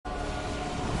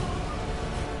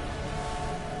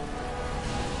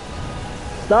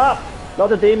Stop!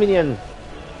 Not a Damien!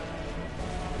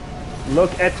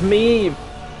 Look at me!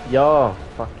 Ja,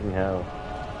 fucking hell.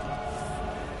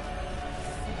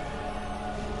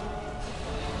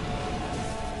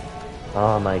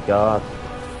 Oh my god.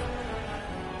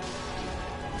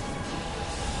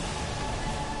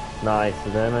 Nice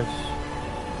damage.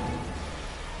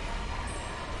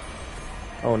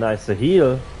 Oh, nice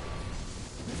heal.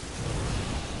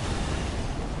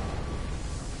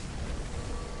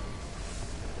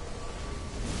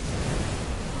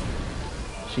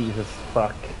 Jesus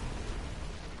fuck.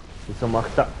 Wieso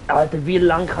macht das? Alter, wie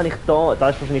lang kann ich da? Da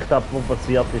ist wahrscheinlich das, was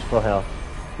passiert ist vorher.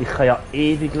 Ich kann ja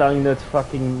ewig lang nicht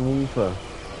fucking moven.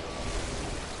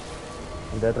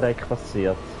 Und der Dreck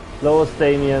passiert. Los,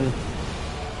 Damien!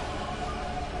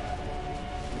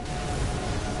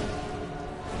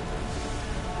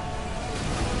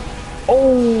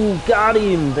 Oh, got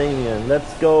him, Damien.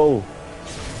 Let's go.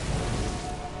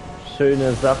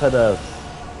 Schöne Sache das.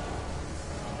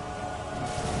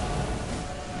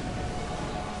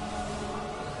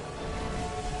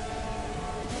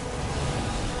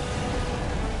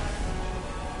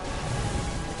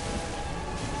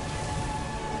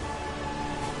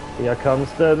 Hier comes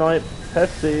der neue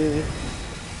Pepsi.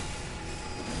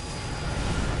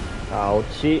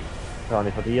 Autschi. Gar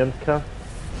nicht verdient.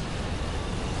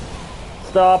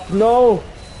 Stop, no!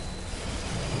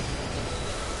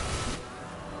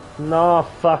 No,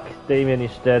 fuck, Damien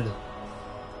is dead.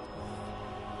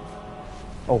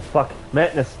 Oh fuck,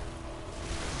 Madness!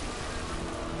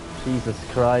 Jesus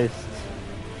Christ.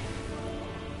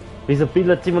 Wieso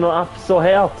bildet sie immer noch ab? So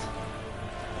hart!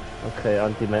 Okay,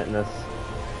 Anti-Madness.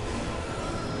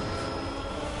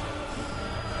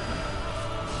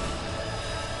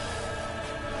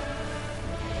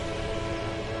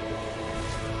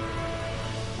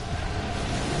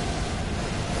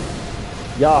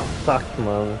 Ja, fuck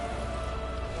man.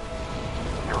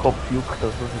 Kopf juckt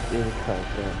das, ist Ewigkeit.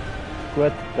 Ja.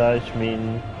 Gut, da ist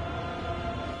mein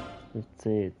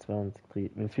 10, 20,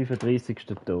 30, mein 35.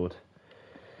 Tod.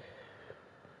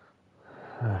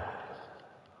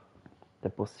 Der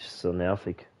Boss ist so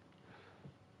nervig.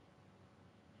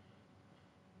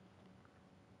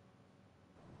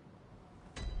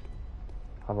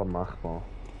 Aber machbar.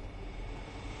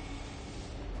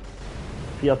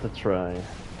 4. Try.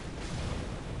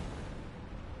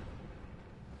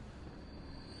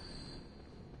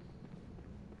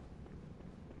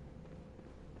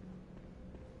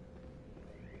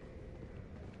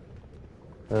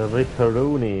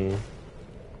 Ripperoni.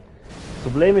 Das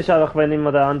Problem ist einfach, wenn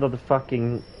immer der andere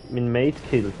fucking mein Mate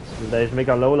killt. Der ist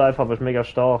mega lowlife, aber ist mega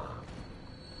stark.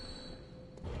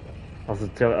 Also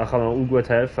er kann mir ungut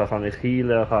helfen, er kann mich healen,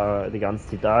 er kann die ganze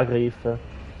Zeit angreifen.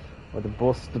 Und der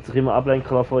Boss tut sich immer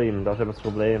ablenken lassen von ihm, das ist eben das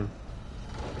Problem.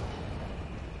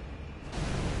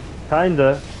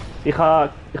 Feinde, ich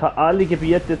habe alle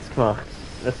Gebiete jetzt gemacht.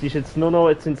 Es ist jetzt nur noch,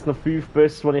 jetzt sind es noch 5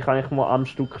 Bosse, die ich eigentlich mal am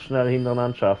Stück schnell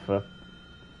hintereinander schaffe.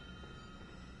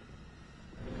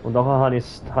 Und nachher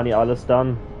habe ich alles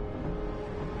dann.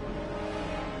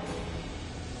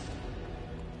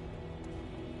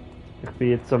 Ich bin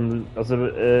jetzt am, also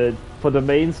von der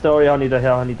Main Story habe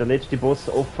ich den letzten Boss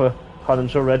offen, kann ihn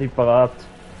schon ready parat.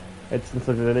 Jetzt sind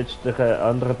so die letzten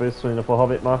anderen Bosse, die ich noch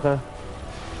vorher machen will.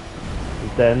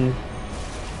 Und dann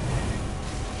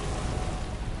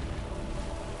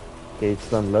geht's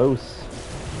dann los.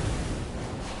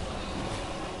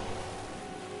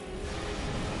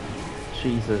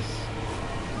 Jesus.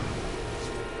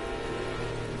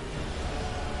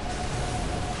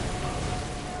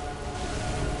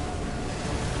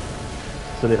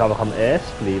 Soll ich einfach am Ass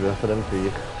bleiben von dem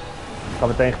Viech? Ich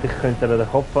habe gedacht, ich könnte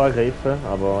den Kopf angreifen,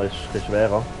 aber es ist ein bisschen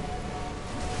schwerer.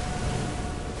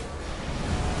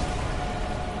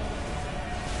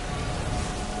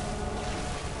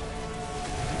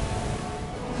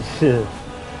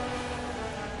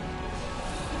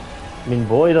 Mein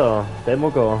Boy da, der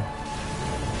muss gehen.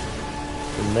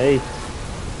 Der Mate.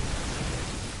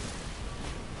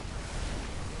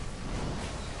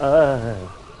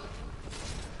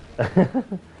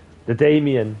 Der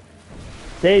Damien.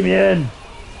 Damien!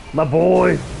 My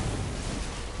boy!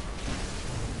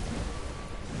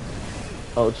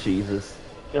 Oh Jesus.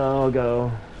 Oh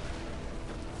go.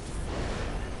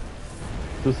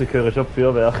 Du höre schon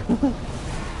Feuerwerk.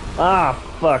 Ah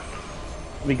fuck!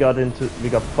 We got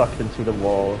fucked into the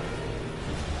wall.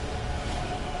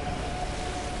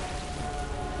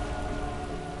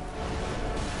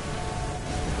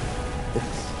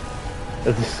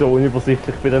 Es ist so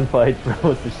unübersichtlich bei dem Fight,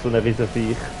 Bro. Es ist so ein riesen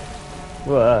Viech.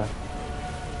 Wow.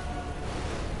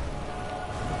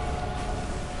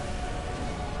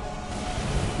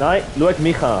 Nein, schau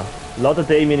mich an. Lass den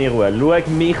Damien in Ruhe. Schau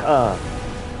mich an.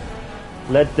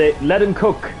 Let him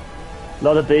cook.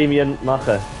 Lass den Damien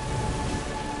machen.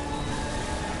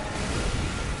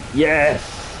 Yes!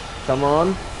 Come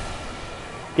on.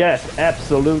 Get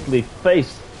absolutely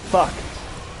face fucked.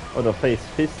 Oder face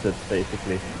fisted,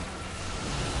 basically.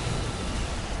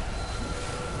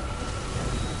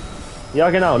 Ja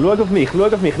genau, schau auf mich.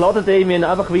 Lass den Damien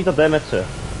einfach wieder damagen.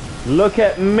 Look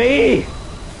at me!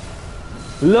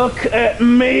 Look at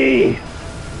me!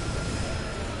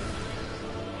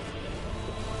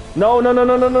 No.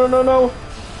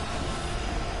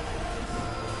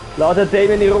 Lass den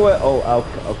Damien in Ruhe. Oh,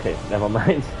 okay, never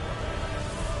mind.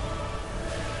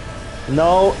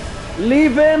 No,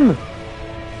 leave him!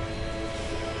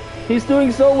 He's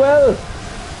doing so well!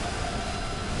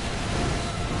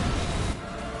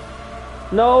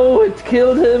 No, it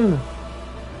killed him!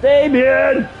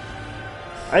 Damien!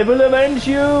 I will avenge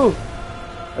you!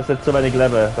 Es hat so wenig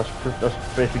Leben, das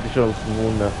ist basically schon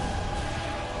gewonnen.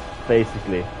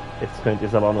 Basically. Jetzt könnt ihr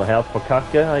es aber auch noch hart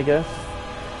verkacken, I guess.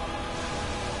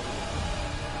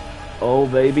 Oh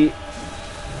baby.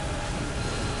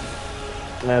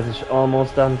 Es ist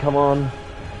almost done, come on.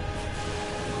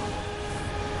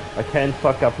 I can't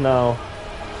fuck up now.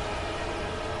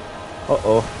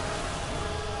 Oh.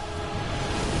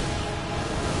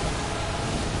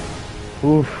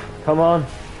 Oof, come on.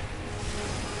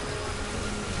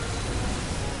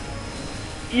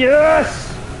 Yes!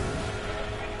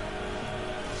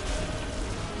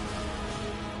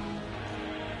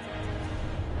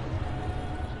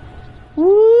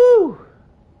 Woo!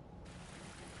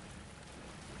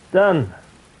 Done.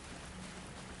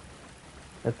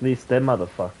 At least der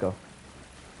Motherfucker.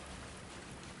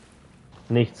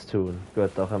 Nichts tun.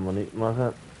 Gut, da können wir nicht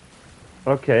machen.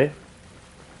 Okay.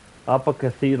 Upper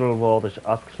Cathedral Ward ist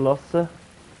abgeschlossen.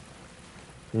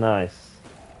 Nice.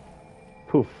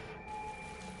 Puff.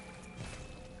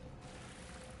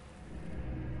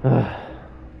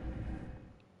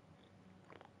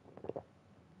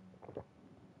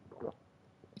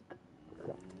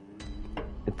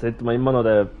 Jetzt hätten wir immer noch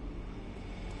den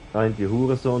einen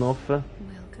Hurensohn offen.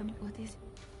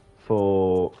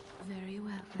 Von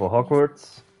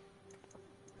Hogwarts.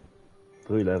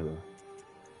 3 Level.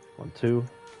 1, 2, 3.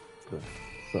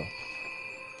 So.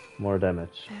 More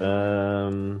damage.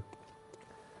 Dann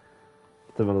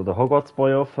haben wir noch den Hogwarts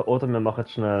Boy offen. Oder wir machen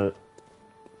schnell.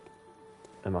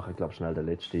 Wir machen, glaube ich, schnell den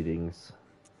letzten Dings.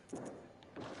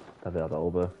 Der wäre da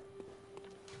oben.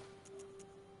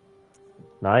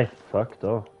 Nein, fuck,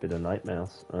 da, bei den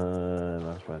Nightmares.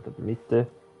 Was war in der Mitte?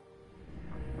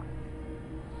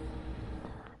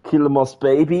 Kill Moss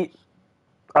Baby.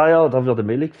 Ah ja, da würde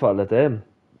mir gefallen.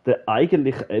 Der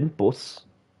eigentliche Endboss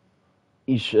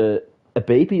ist ein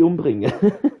Baby umbringen.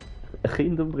 Ein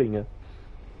Kind umbringen.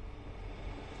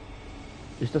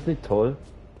 Ist das nicht toll?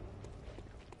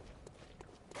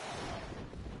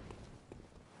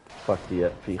 Fuck, die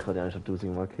Viecher, die haben schon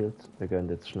 1000-mal gekillt. Wir gehen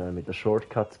jetzt schnell mit den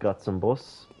Shortcuts gerade zum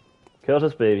Boss. Hörst du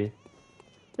das, Baby?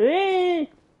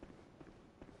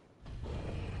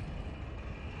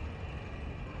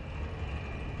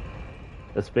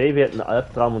 Das Baby hat einen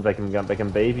Albtraum und wegen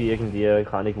dem Baby irgendwie,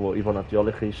 keine Ahnung, wo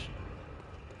übernatürlich ist,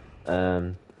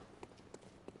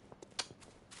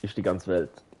 ist die ganze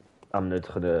Welt am nicht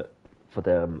von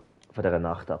dieser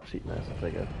Nacht Abschied nehmen,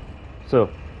 sozusagen. So.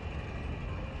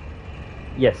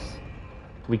 Yes.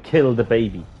 We kill the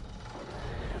baby.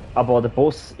 Aber der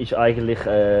Boss ist eigentlich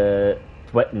die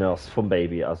Wet Nurse vom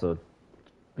Baby. Also,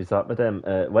 wie sagt man dem?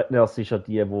 Wet Nurse ist ja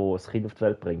die das Kind auf die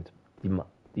Welt bringt.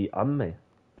 Die Amme.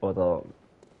 Oder.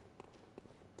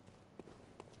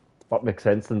 Was wir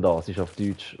sehen denn da? Es ist auf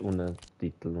Deutsch ohne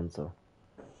Titel und so.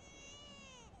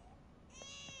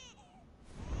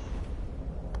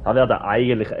 Das wäre der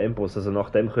eigentliche Endboss. Also nach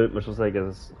dem könnte man schon sagen,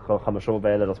 das kann man schon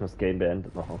wählen, dass man das Game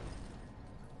beendet nachher.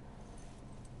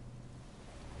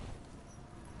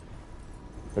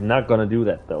 We're not gonna do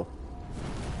that though.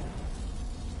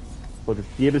 Oder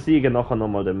die besiegen nachher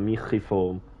nochmal den Michi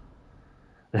von.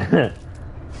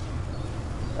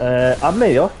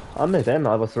 Amme, ja. Amme, damn,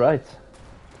 I was right.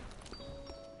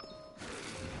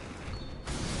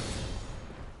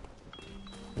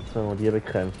 Jetzt wollen wir die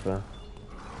bekämpfen.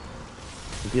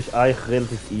 Und die ist eigentlich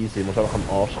relativ easy, man muss einfach am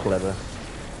Arsch kleben.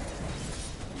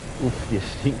 Uff, die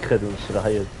stinken und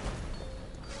schreien.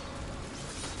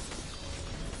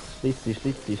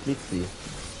 Schlitzi.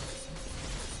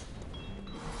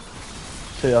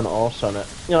 Schön an den Arsch hin.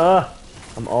 Ja!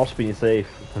 Am Arsch bin ich safe.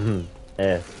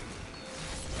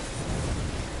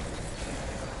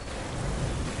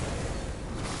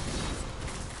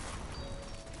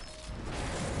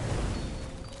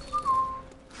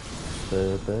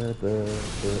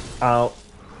 Au.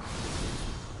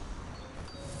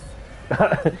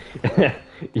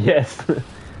 Yes.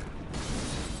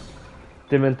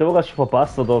 Dementoren hast du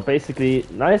verpasst, oder basically.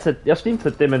 Nein, es hat, ja stimmt,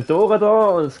 es hat Dementoren da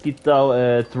und es gibt auch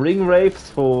die Ringwraiths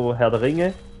von Herr der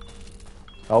Ringe.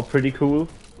 Auch pretty cool.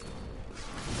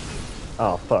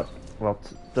 Ah, fuck. Warte,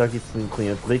 da gibt es einen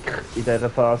kleinen Trick in dieser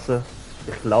Phase.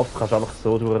 Ich glaube, du kannst einfach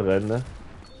so durchrennen.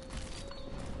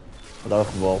 Und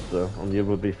einfach warten. Und you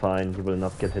will be fine, you will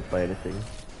not get hit by anything.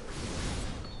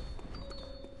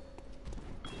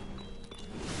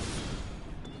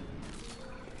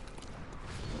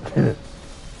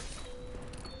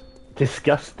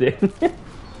 Disgusting.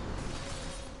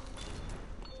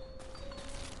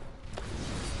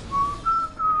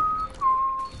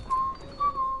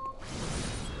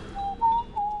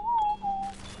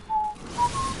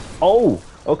 Oh,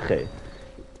 okay.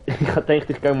 Ich dachte,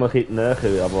 ich gehe mal ein bisschen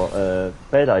näher, aber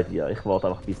bad idea. Ich warte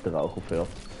einfach, bis der Rauch aufhört.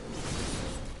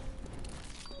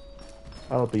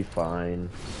 I'll be fine.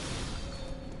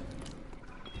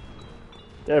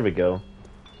 There we go.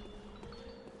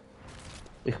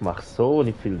 Ich mache so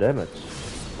nicht viel Damage.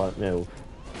 Fällt mir auf.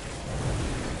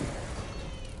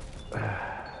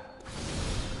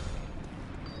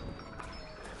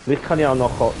 Vielleicht kann ich auch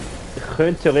nachher. Ich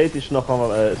könnte theoretisch nachher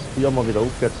das Feuer mal wieder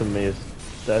aufgeben, um mehr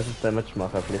Damage zu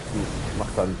machen. Vielleicht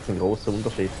macht das einen grossen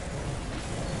Unterschied.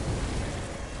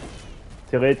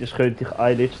 Theoretisch könnte ich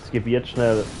ein letztes Gebiet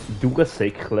schnell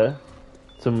durchsäckeln,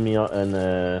 um mir ein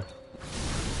das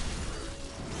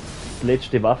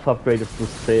letzte Waffe-Upgrade plus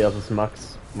 10, also das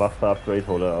Max-Waffe-Upgrade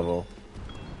holen, aber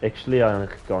actually habe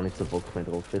ich gar nicht so Bock mehr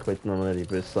drauf. Ich will noch nicht die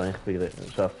Böse eigentlich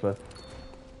schaffen.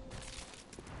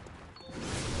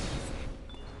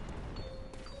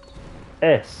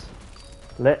 S.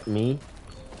 Let me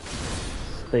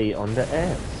stay on the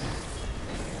S.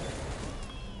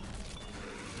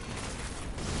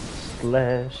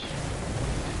 Slash.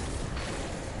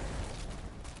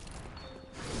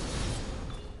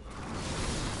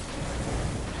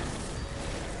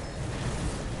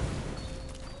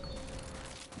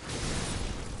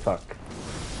 Fuck.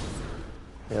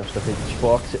 Ja, ist das jetzt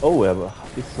Sport gewesen? Oh, aber ein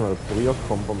bisschen mal ein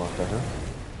Brüher-Kombo machen,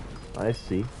 hä? I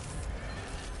see.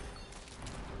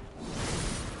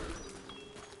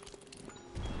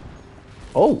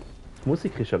 Oh! Die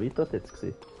Musik ist ja weiter jetzt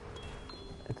gewesen.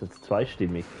 Jetzt hat es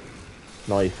zweistimmig.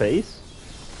 Neue Phase?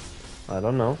 I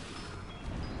don't know.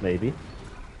 Maybe.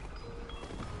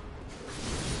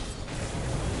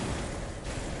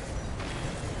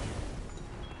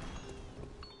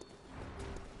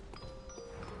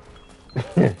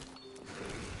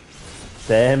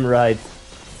 Damn right.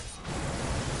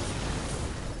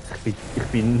 Ich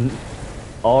bin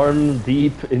arm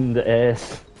deep in the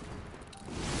ass.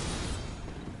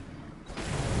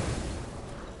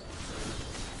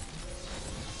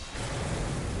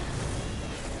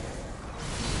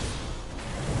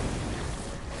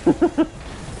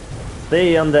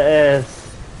 Stay on the ass.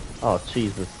 Oh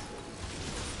Jesus.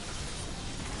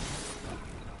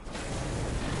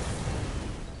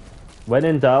 When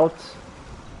in doubt,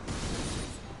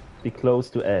 be close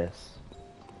to ass.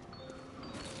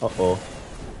 Oh oh.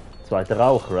 Zweiter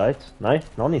Rauch, right? Nein,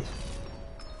 noch nicht.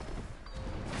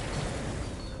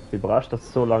 Ich bin überrascht, dass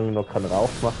es so lange noch keinen Rauch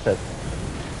gemacht hat.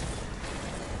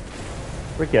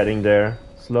 We're getting there.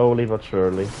 Slowly but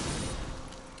surely.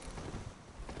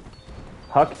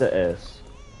 Hug the ass.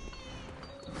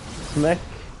 Smack.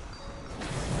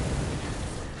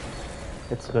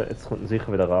 Jetzt kommt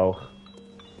sicher wieder Rauch.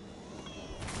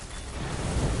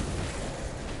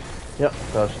 Ja,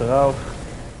 da ist der Rauch.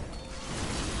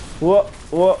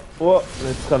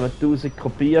 Jetzt kommen 1000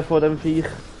 Kopien von dem Viech.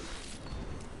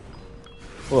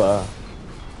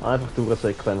 Einfach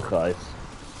durchsäckeln im Kreis.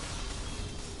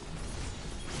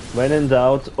 When in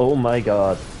doubt, oh my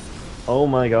god. Oh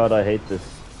my god, I hate this.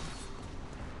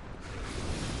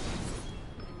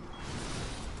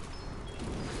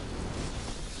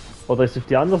 Oder ist es auf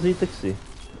die andere Seite gewesen?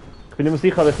 Ich bin nicht mehr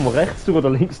sicher, ob ich mal rechts tue oder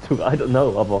links tue, I don't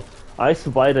know, aber eins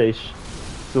von beiden ist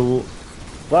so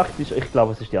praktisch, ich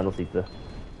glaube es ist die andere Seite.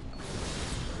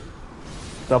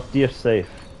 Ich glaube die ist safe.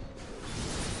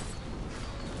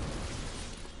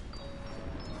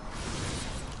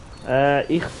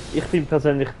 Ich finde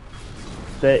persönlich,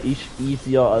 der ist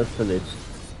easier als der letzte.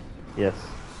 Yes.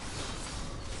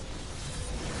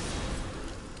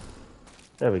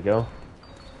 There we go.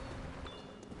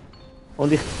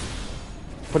 Und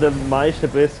von den meisten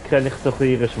Bossen kenne ich so ein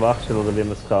bisschen ihre Schwachstelle oder wie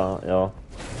man es kann, ja,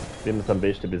 wie man es am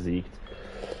besten besiegt.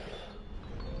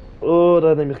 Oh,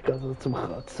 da nehme ich gerade zum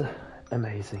Kratzen.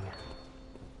 Amazing.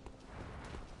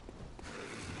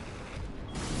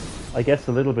 I guess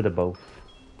a little bit of both.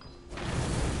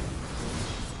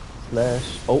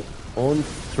 Slash. Oh, und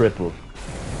Triple.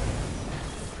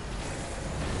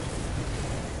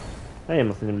 Hey,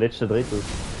 wir sind im letzten Drittel.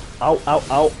 Au, au,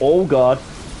 au, oh Gott.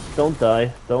 Don't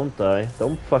die, don't die,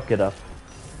 don't fuck it up.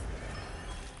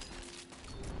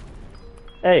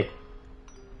 Ey.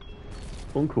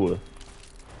 Uncool.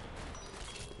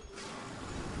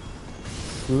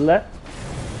 Slap.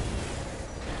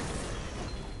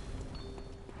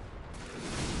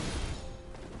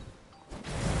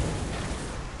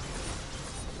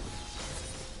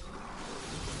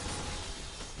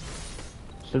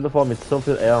 Stell dir vor, mit so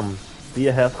viel Arm,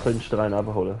 wie hart könntest du rein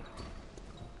abholen.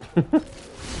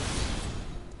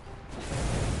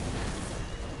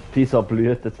 Dieser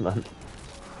blühtet, Mann.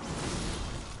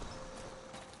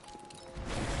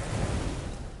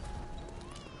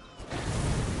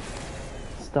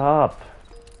 Stop.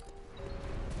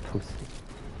 Pussy.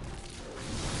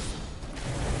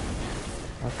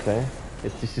 Okay.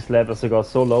 Jetzt ist das Leben sogar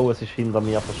so low, es ist hinter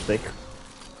mir versteckt.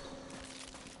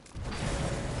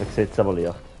 Man sieht es aber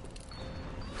leicht.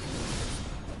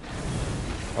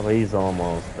 Aber he's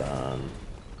almost done.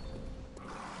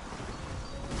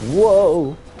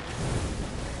 Wow!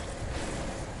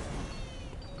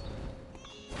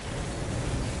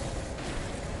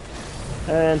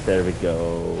 And there we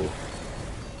go.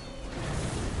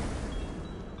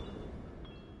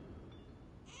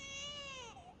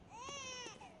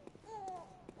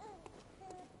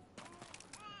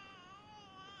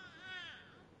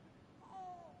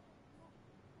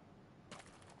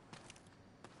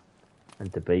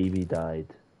 And the baby died.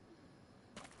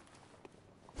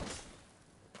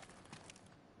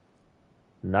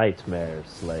 Nightmare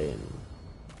slain.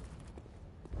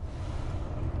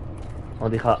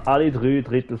 Und ich habe alle 3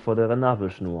 Drittel von der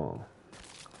Nabelschnur.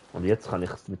 Und jetzt kann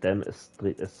ich mit dem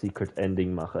ein Secret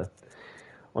Ending machen.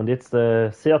 Und jetzt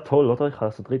sehr toll, oder? Ich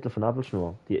habe so 1 Drittel von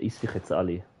Nabelschnur. Die esse ich jetzt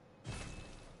alle.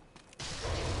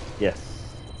 Yes.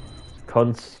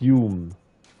 Consume.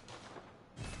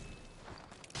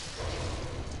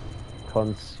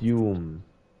 Consume.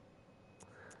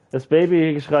 Das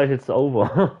Baby schreit jetzt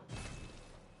over.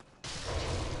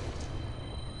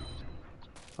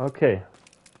 Okay.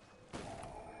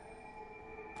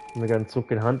 Wir gehen zurück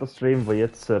in den Hunter-Stream, der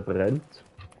jetzt brennt.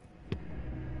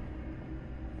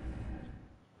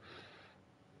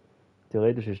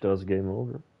 Theoretisch ist das Game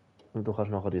Over. Und du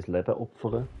kannst nachher dein Leben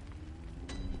opfern.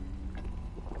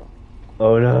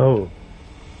 Oh no!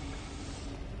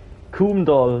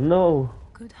 Kumdal, no!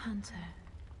 Good hunter,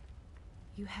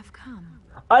 you have come.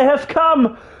 I have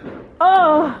come!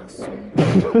 Ah!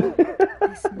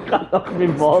 Gerade nach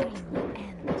meinem Wort.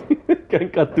 Ich gehe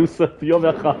gerade raus,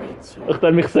 Feuerwerk an. Ich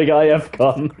kann mich sagen, I have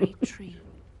come.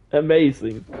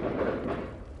 Amazing.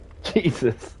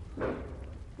 Jesus.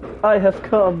 I have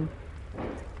come.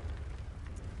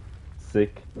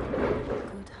 Sick.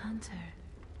 Good hunter,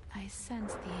 I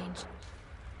sense the ancient.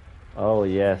 Oh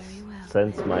yes,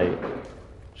 sense my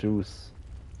juice.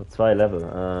 Noch 2 Level.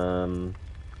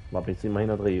 War bis immerhin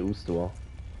noch 3 Ausdauer.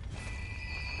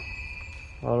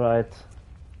 Alright.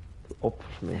 Du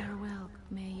opferst mich.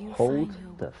 Hold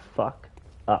the fuck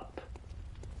up.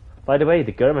 By the way,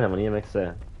 die German haben wir nie mehr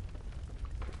gesehen.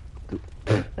 Du,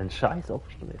 ein Scheiß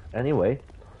opferst du mich. Anyway.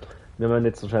 Wir müssen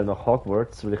jetzt so schnell nach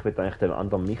Hogwarts, weil ich will eigentlich den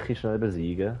anderen Michi schnell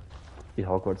besiegen. In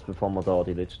Hogwarts, bevor wir da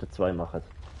die letzten 2 machen.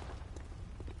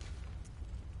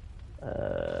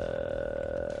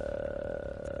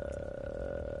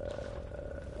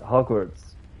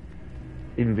 Hogwarts.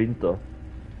 Im Winter.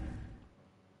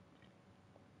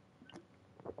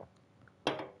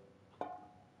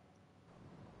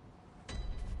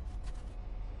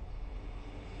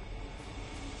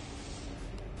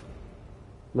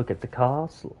 Look at the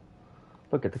castle.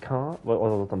 Look at the car.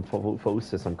 Oder dann von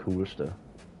außen ist am coolsten.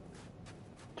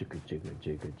 Jiggle, jiggle,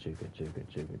 jiggle, jiggle, jiggle,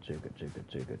 jiggle, jiggle, jiggle,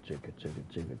 jiggle, jiggle, jiggle,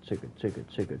 jiggle, jiggle, jiggle,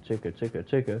 jiggle, jiggle, jiggle,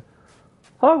 jiggle.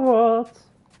 Hogwarts!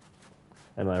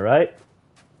 Am I right?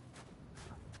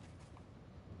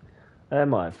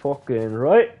 Am I fucking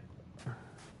right?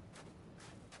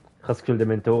 Ich habe das Gefühl, die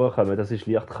Mentoren kommen, das ist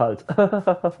leicht kalt.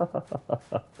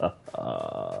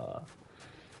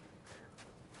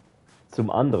 Zum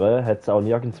anderen hat es auch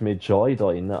nirgends mehr Joy da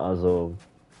drin, also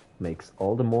makes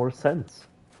all the more sense.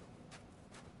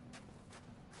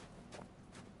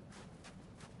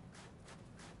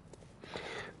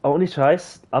 Ohne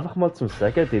Scheiß, einfach mal zum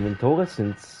Sagen, die Mentoren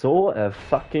sind so ein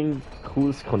fucking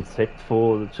cooles Konzept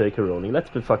von J.K. Rowling.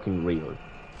 Let's be fucking real.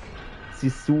 Sie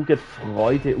saugen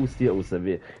Freude aus dir raus.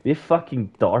 Wie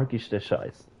fucking dark ist der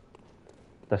Scheiß?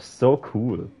 Das ist so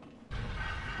cool.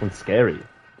 Und scary.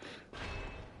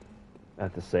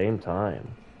 At the same time.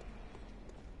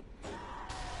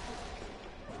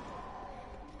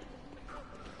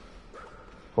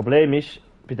 Problem ist,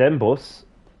 bei dem Boss,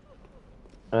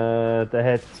 der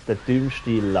hat den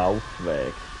dümmsten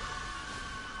Laufweg.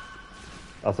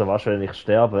 Also wahrscheinlich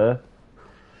sterben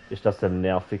ist das der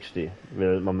nervigste,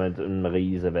 weil man muss einen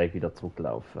riesen Weg wieder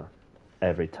zurücklaufen.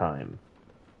 Every time.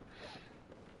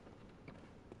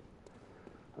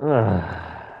 Ah.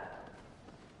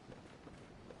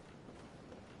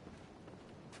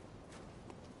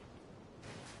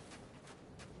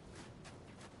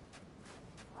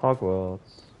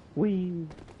 Hogwarts. Whee!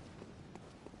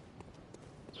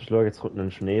 Schau, jetzt kommt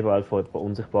ein Schneeball von jemand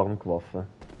Unsichtbarem geworfen.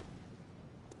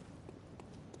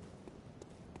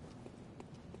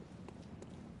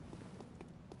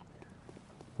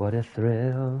 What a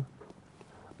thrill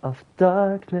of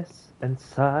darkness and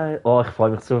silence. Oh, ich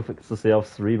freue mich so sehr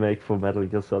aufs Remake von Metal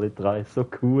Gear Solid 3. So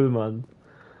cool, Mann.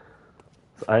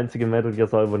 Das einzige Metal Gear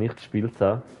Solid, das ich gespielt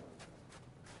habe.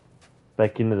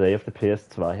 Back in the day auf der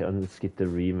PS2 und es gibt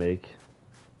ein Remake.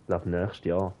 Ich glaube nächstes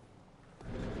Jahr.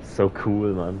 So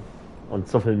cool, Mann. Und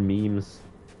so viele Memes.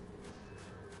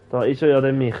 Da ist er ja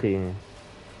der Michi.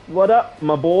 What up,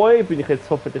 my boy? Bin ich jetzt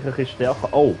hoffentlich ein bisschen stärker.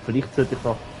 Oh, vielleicht sollte ich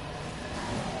noch...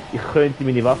 Ich könnte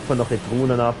meine Waffen noch in die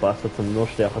Runen anpassen, um noch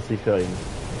stärker zu sein für ihn.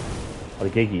 Oder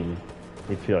gegen ihn.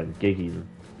 Nicht für ihn, gegen ihn.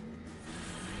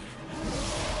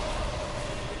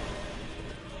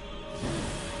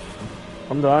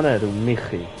 Komm da hin, du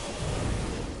Michi.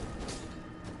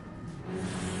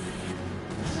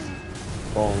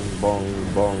 Bong, bong,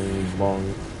 bong, bong.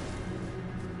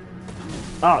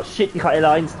 Ah, shit, ich habe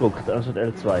L1 gedrückt, anstatt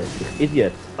L2. Ich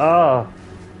Idiot. Ah.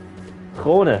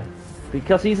 Krone.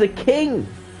 Because he's a king.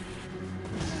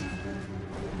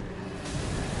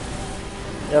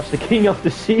 Er ist der King of the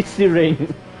CC Ring.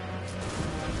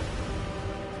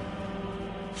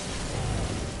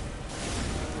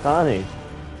 Kann ich.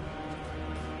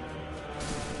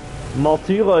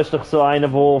 Martyra ist doch so einer,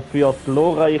 der für die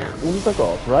Lorreich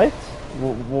untergeht, right?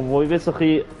 Wo ich will so ein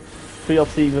bisschen für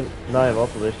sie... Nein,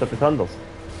 warte, das ist etwas anderes.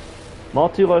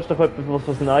 Martyra ist doch etwas, was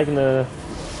für seinen eigenen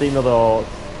Sinn oder...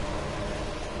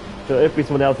 für etwas,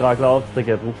 wo er daran glaubt, dass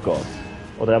er drauf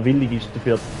geht. Oder er willig ist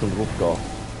dafür, zum drauf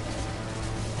gehen.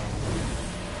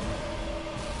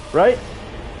 Right?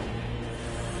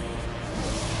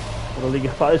 Oder liege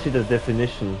ich falsch in der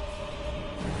Definition?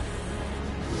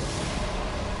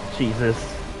 Jesus.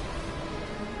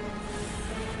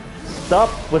 Stop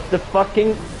with the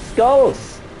fucking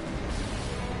skulls!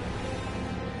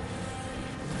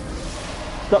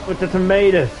 Stop with the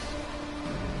tomatoes!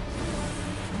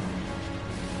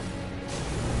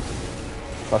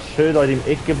 Kannst schön da in deinem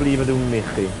Ecke bleiben, du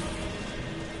Michi.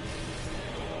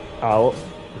 Au.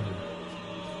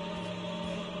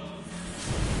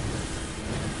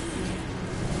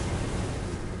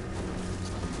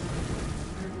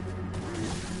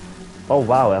 Oh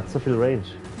wow, er hat so viel Range.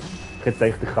 Ich hätte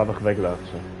gedacht, ich kann einfach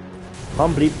weglatschen.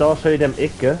 Komm, bleib da schön in dem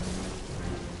Ecke.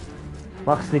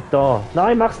 Mach's nicht da.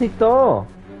 Nein, mach's nicht da!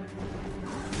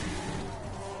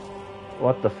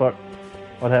 What the fuck?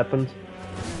 What happened?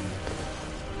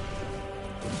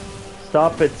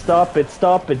 Stop it, stop it,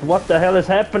 stop it! What the hell is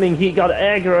happening? He got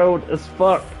aggroed as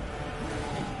fuck!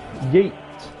 Yeet!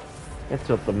 Jetzt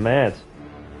wird er mad.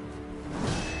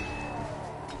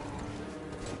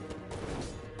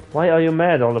 Why are you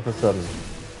mad all of a sudden?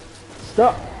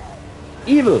 Stop!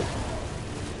 Evil!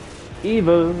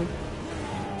 Evil!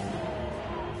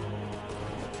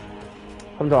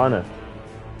 Komm da an.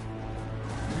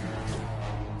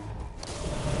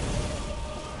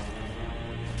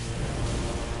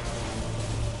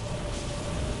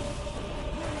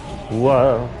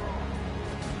 Wow!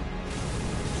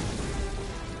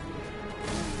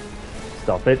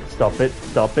 Stop it, stop it,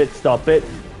 stop it, stop it!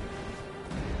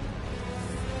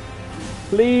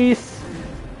 Please!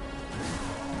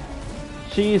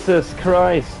 Jesus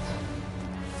Christ!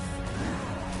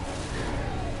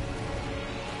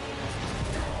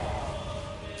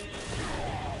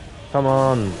 Come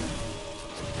on!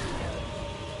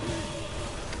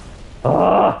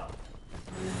 Ah!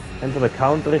 Entweder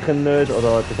counter ich ihn nicht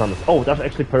oder etwas anderes. Oh, das ist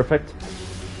actually perfect.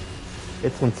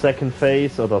 Jetzt kommt Second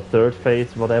Phase oder Third Phase,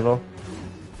 whatever.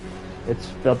 Jetzt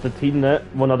wird dort hinten,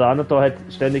 wo er da da hat,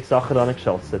 ständig Sachen dran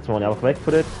geschossen. Jetzt muss ich einfach weg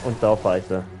von dort und da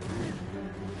fighten.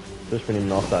 Sonst bin ich im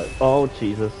Nachteil. Oh,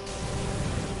 Jesus.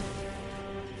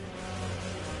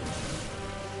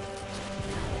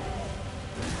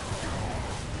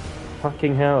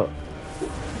 Fucking hell.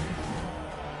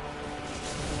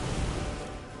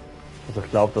 Also ich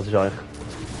glaube, das ist eigentlich...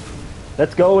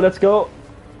 Let's go, let's go!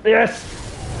 Yes!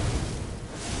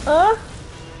 Ah!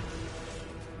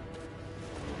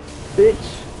 Bitch!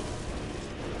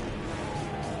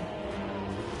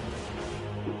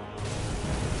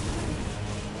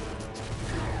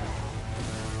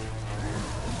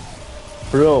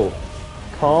 Bro,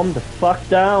 calm the fuck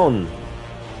down.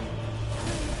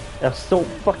 Er ist so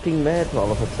fucking mad,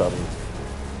 all of a sudden.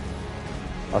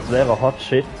 Als wäre er hot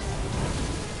shit.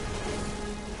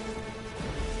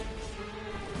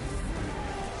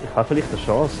 Ich habe vielleicht eine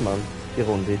Chance, Mann, die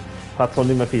Runde. Ich habe zwar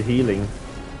nicht mehr viel Healing.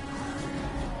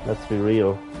 Let's be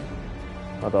real.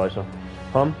 Ah, da ist er.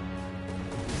 Komm.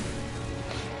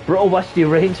 Bro, was ist die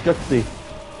Range gerade?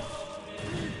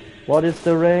 What is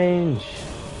the range?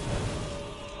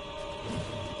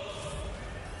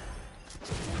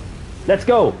 Let's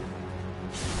go!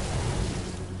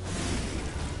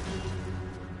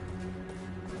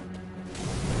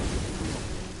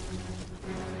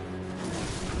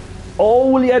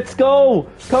 Oh, let's go!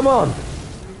 Come on!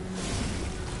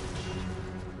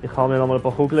 Ich habe mir noch mal ein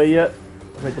paar Kugeln hier,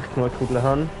 damit ich genug Kugeln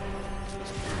habe.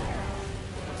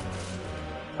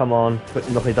 Come on, ich will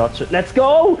noch ein bisschen dodgen. Let's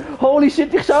go! Holy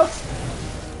shit, ich schaff's!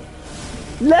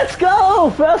 Let's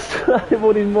go! First try,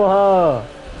 wo ich muss haben.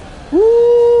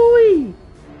 Ui!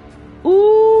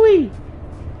 Ui!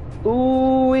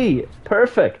 Ui!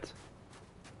 Perfect!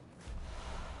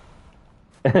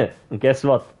 Und guess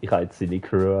what? Ich habe jetzt seine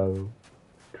Crown.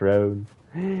 Crown.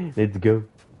 Let's go.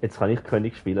 Jetzt kann ich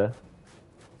König spielen.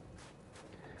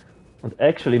 Und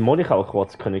actually muss ich auch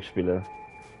kurz König spielen.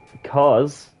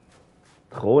 Because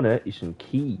die Krone ist ein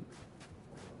Key.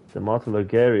 Der Martel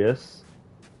Logarius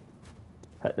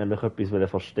hat nämlich etwas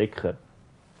verstecken.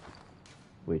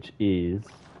 Which is...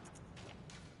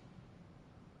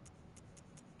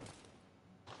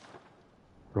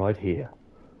 right here.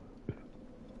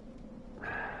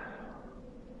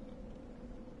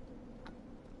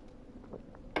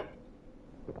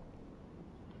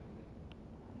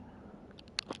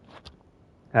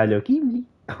 Hallo Gimli.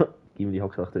 Gimli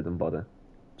hockt auch dort am Boden.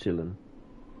 Chillen.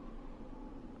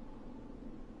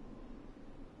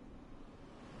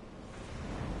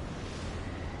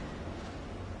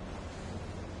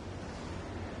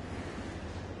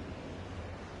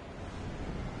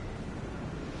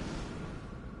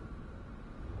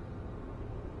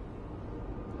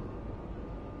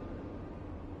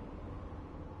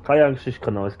 Keine Angst, ist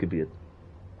kein neues Gebiet.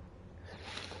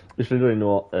 Ist literally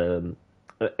nur eine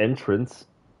Entrance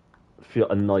für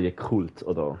einen neuen Kult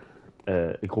oder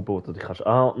eine Gruppe, wo du dich kannst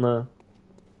anordnen.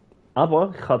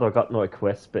 Aber ich kann da gerade noch eine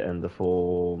Quest beenden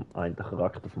von einem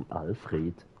Charakter vom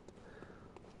Alfred.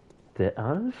 Der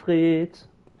Alfred!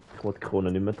 Ich will die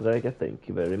Krone nicht mehr tragen, thank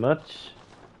you very much.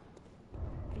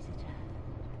 Visitor,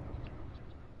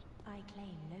 I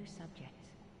claim no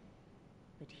subjects,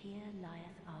 but here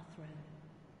lieth our throne.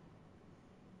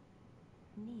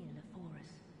 Kneel afore us,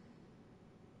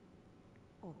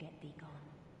 or get thee gone.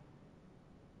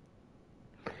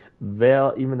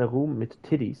 Wer in einem Raum mit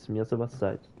Titties mir sowas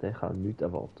sagt, der kann nichts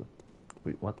erwarten.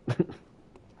 Wait, what?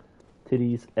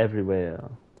 Titties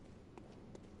everywhere.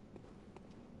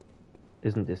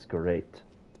 Isn't this great?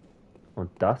 Und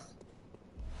das?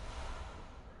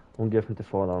 Ungeöffnete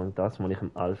Vorladung, das muss ich dem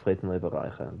Alfred noch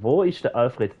überreichen. Wo ist der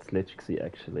Alfred zuletzt gewesen,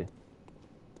 actually?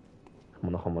 Ich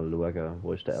muss noch einmal schauen,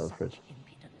 wo ist der Alfred?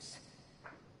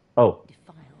 Oh.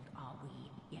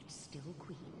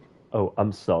 Oh,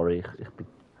 I'm sorry.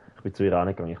 Ich bin zu ihr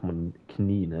angegangen, ich muss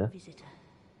knien. Visitor,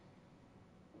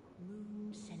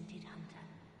 moon-scented hunter.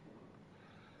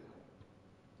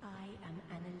 I am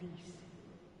Annalise,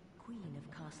 Queen of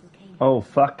Castle Cambridge. Oh,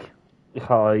 fuck. Ich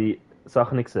habe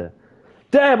Sachen nicht gesehen.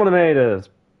 Damn, what I made it!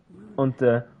 Und, Of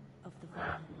the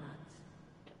Vine Bloods,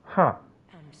 ha.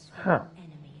 and sworn Ha.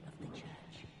 enemy of the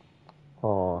church.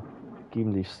 Oh,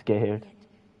 Gimli ist scared.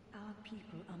 Yet our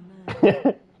people are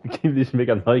murdered. Gimli ist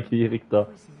mega neugierig da.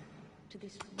 Prison to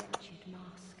this wretched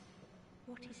mask.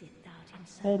 What is it thou art in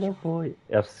search Hello, of? boy.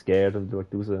 Er ist scared und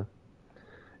schaut raus.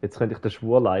 Jetzt könnte ich den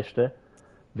Schwur leisten.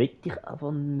 Will ich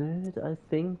aber nicht, I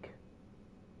think.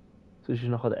 Sonst ist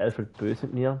nachher der Alfred böse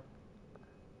mit mir.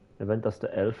 Er will, dass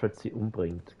der Alfred sie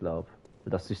umbringt, glaub.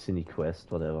 Das ist seine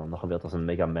Quest, whatever. Nachher wird das ein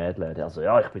mega Mad Lady. Also,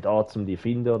 ja, ich bin da, um die zu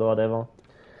finden oder whatever.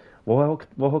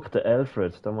 Wo hockt der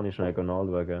Alfred? Da muss ich schnell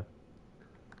nachschauen.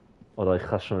 Oder ich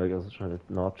kann schnell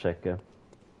nachchecken.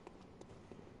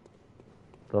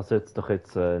 Da sollte doch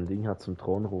jetzt ein Ding haben zum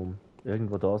Thronraum.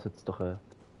 Irgendwo da sollte es doch eine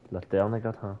Laterne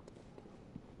gerade haben.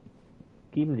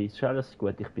 Gimli, ist alles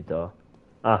gut, ich bin da.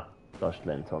 Ah, da ist die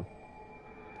Lantern.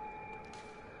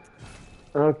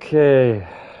 Okay.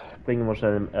 Bringen wir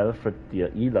schnell dem Alfred die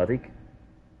Einladung.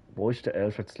 Wo ist der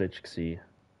Alfred zuletzt gewesen?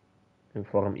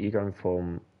 Vor dem Eingang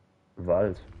vom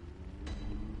Wald.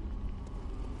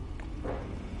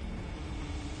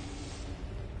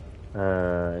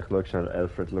 Ich schaue schnell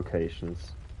Alfred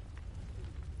Locations.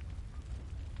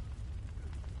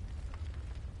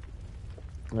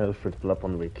 Alfred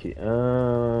Bloodborne Wiki.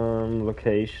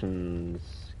 Locations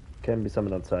can be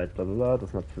summoned outside. Blah blah blah.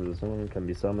 Does not fill the zone. Can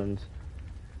be summoned.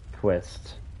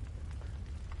 Quest.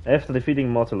 After defeating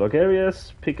mortal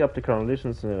Logarius, pick up the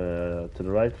conditions to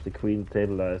the right of the Queen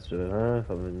table lies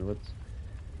Forbidden Woods.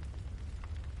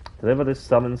 Deliver this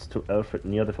summons to Alfred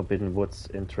near the Forbidden Woods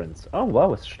entrance. Oh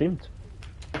wow, es stimmt.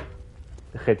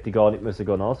 Ich hätte die gar nicht müssen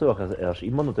nachsuchen, also er ist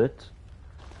immer noch dort.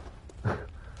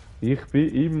 Ich bin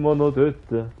immer noch dort.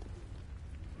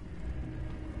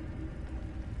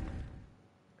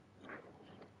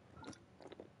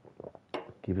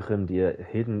 Gebe ich ihm die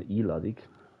Hidden Einladung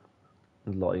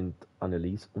und lasse ihn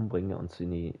Annelies umbringen und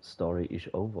seine Story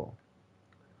ist over.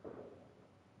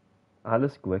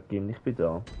 Alles gut, Gim, ich bin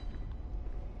da.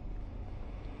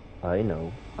 I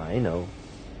know, I know.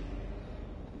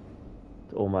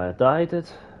 Die Oma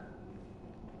died.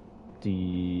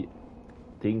 Die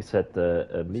Dings hat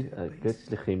eine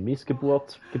göttliche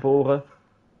Missgeburt geboren.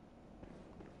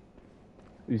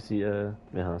 Unsere,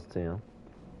 wie heißt sie, ja?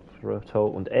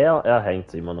 Und er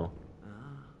hängt immer noch.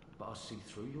 But I see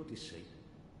through your deceit.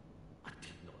 I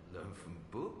did not learn from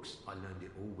books. I learned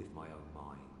it all with my own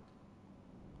mind.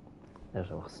 Er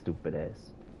ist einfach stupid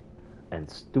ass. And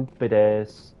stupid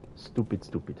ass. Stupid.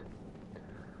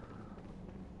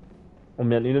 Und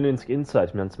wir haben 99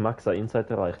 Insight. Wir haben das Max an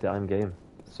Insight erreicht in einem Game.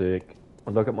 Sick.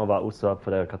 Und schaut mal, was außerhalb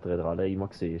von der Kathedrale immer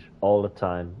war. All the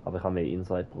time. Aber ich habe mehr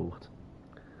Insight gebraucht.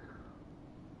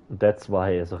 Und that's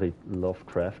why so ein bisschen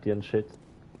Lovecraftian shit.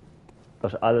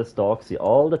 Das war alles da gewesen.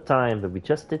 All the time. But we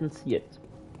just didn't see it.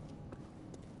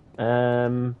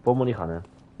 Wo muss ich hin?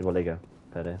 Überlegen.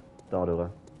 Da durch.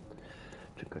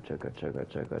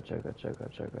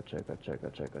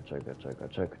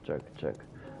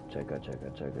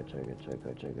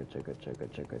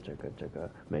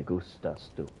 Me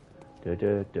gustas tú.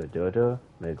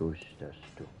 Me gustas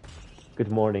tú.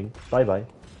 Good morning. Bye bye.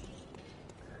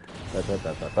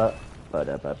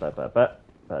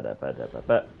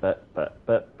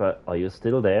 Are you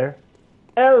still there?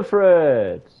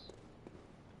 Alfred!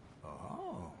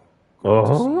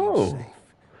 Oh.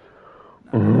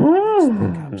 Let's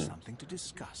think up something to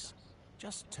discuss.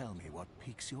 Just tell me what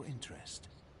piques your interest.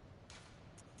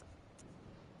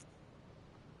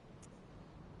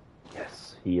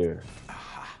 Yes, here.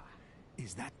 Aha.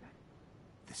 Is that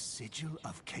the sigil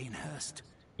of Canehurst?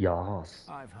 Yes.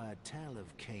 I've heard tell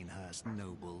of Canehurst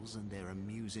nobles and their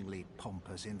amusingly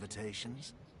pompous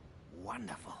invitations.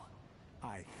 Wonderful.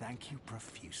 I thank you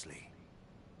profusely.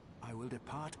 I will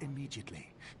depart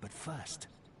immediately, but first,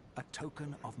 a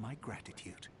token of my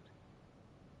gratitude.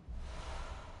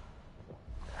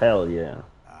 Hell yeah.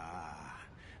 Ah,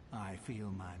 I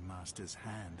feel my master's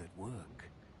hand at work.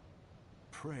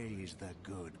 Praise the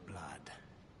good blood,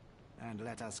 and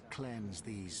let us cleanse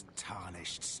these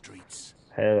tarnished streets.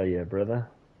 Hell yeah, brother.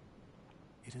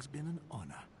 It has been an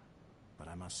honor, but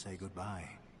I must say goodbye.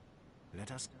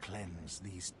 Let us cleanse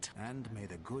these and may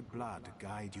the good blood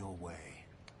guide your way.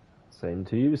 Same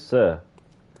to you, sir.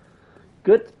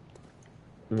 Good.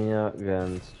 Wir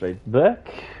gehen straight back.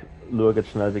 Schauen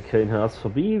schnell bei Canehurst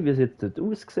vorbei, wie es jetzt dort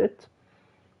aussieht.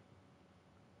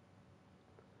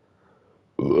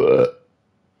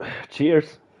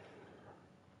 Cheers.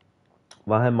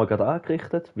 Was haben wir gerade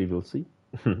angerichtet? Wie will sie?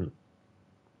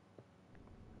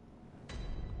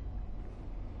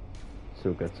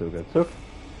 So gut.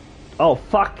 Oh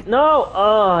fuck, no!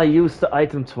 Oh, I used the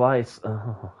item twice.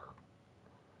 Oh.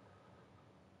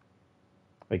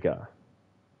 Egal.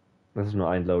 Das ist nur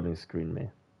ein Loading Screen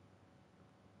mehr.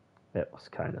 That was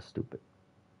kind of stupid.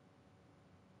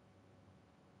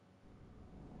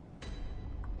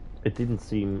 It didn't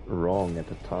seem wrong at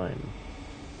the time.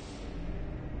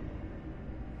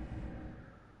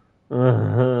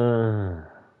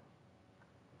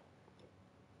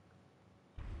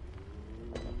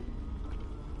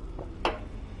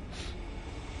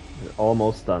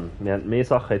 Almost done. Wir haben mehr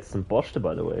Sachen jetzt zum Posten,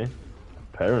 by the way.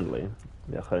 Apparently.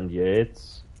 Wir können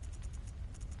jetzt...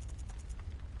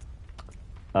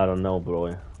 I don't know,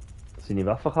 Bro. Seine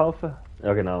Waffen kaufen?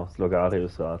 Ja genau, das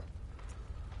Logarius-Rad.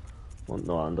 Und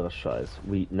noch anderes Scheiß.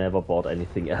 We never bought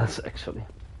anything else, actually.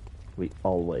 We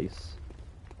always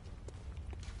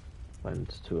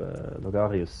went to a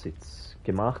Logarius-Sitz.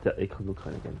 Gemacht der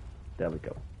Ekolokönigin. There we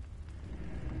go.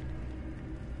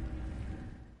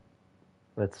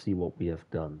 Let's see what we have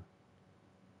done.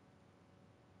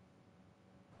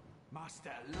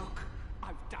 Master, look!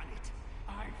 I've done it!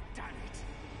 I've done it!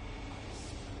 I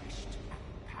smashed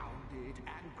and pounded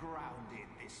and grounded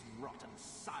this rotten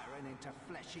siren into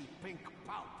fleshy pink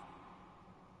pulp.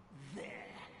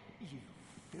 There, you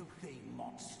filthy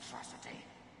monstrosity!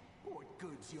 What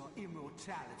good's your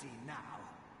immortality now?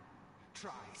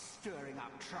 Try stirring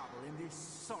up trouble in this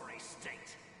sorry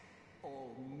state.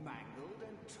 All mangled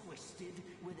and twisted,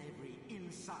 with every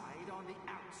inside on the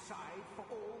outside for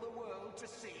all the world to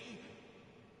see.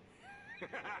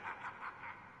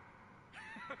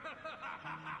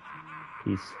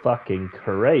 He's fucking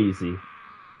crazy.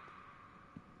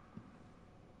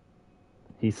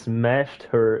 He smashed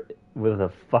her with a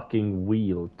fucking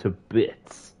wheel to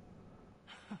bits.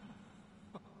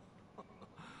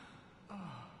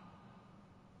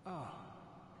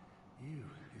 You,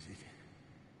 is it?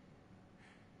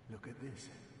 Look at this.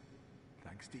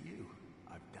 Thanks to you,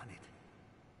 I've done it.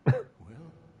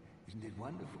 Well, isn't it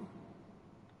wonderful?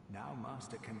 Now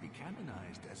Master can be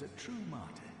canonized as a true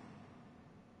martyr.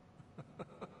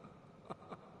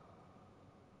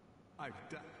 I've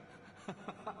done...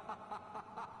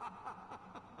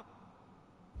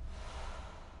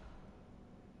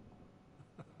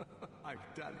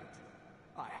 I've done it.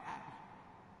 I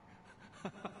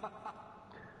have.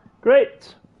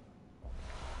 Great!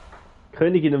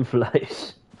 Königin im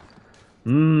Fleisch.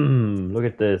 Look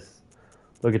at this.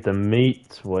 Look at the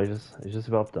meat. Why is this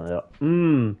überhaupt da? Ja.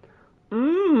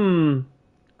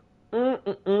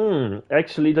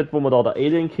 Actually, dort wo wir da den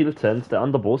Alien killt haben, der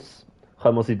andere Boss,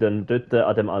 können wir sie dann dort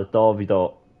an dem Altar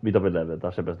wieder beleben.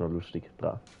 Das ist eben noch lustig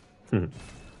dran.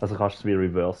 Also kannst du es wie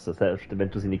reversen, selbst wenn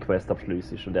du seine Quest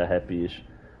abschliessest und er happy ist.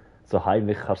 So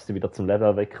heimlich kannst du sie wieder zum Leben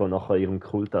erwecken und nachher ihrem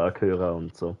Kult angehören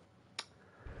und so.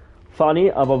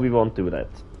 Funny, aber we won't do that.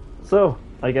 So,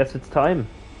 I guess it's time.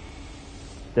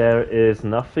 There is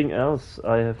nothing else.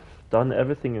 I have done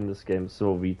everything in this game,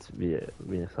 so wie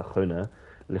ich es auch können.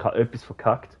 Weil ich habe etwas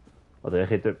verkackt. Oder ich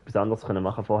hätte etwas anderes können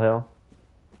machen vorher.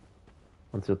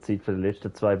 Und es wird Zeit für die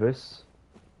letzten 2 Bosse.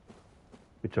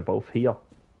 Which are both here.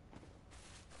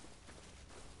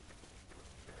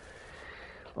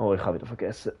 Oh, ich habe wieder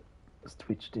vergessen. Das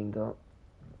Twitch-Ding da.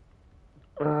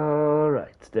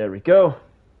 Alright, there we go.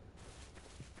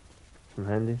 Im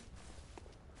Handy.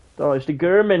 Da ist die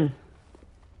German.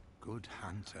 Good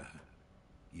hunter,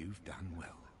 you've done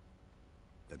well.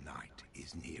 The night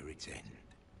is near its end.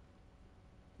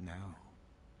 Now,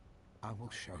 I will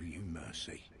show you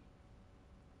mercy.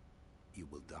 You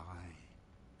will die,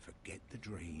 forget the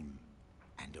dream,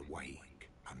 and awake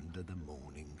under the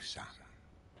morning sun.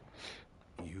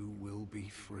 You will be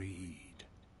freed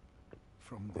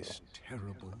from this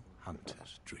terrible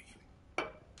hunter's dream.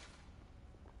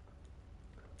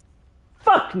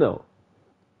 Fuck no!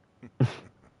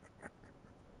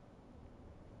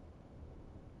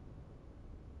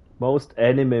 Most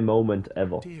anime moment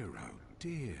ever. Dear, oh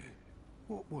dear.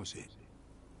 What was it?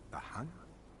 The hunt?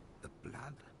 The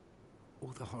blood?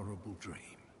 Or the horrible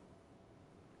dream?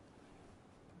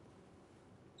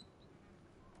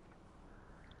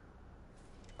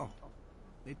 Oh,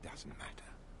 it doesn't matter.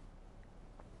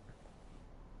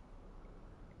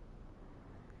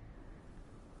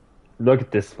 Look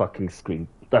at this fucking screen.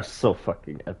 That's so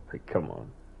fucking epic, come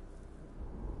on.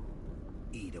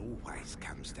 It always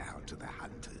comes down to the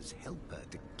hunter's helper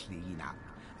to clean up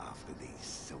after these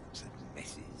sorts of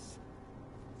messes.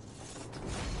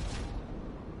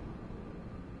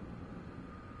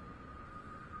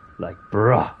 Like,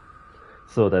 bruh.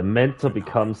 So, der Mentor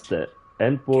becomes the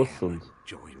Endboss und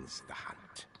Joins the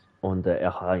hunt.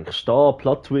 er hat eigentlich Star,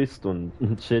 Plot-Twist und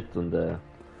Shit und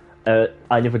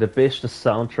eine von der besten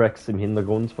Soundtracks im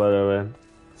Hintergrund, weil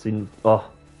sein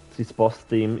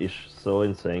Boss-Theme ist so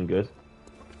insane good.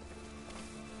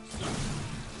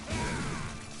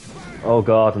 Oh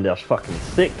Gott, und der ist fucking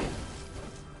sick.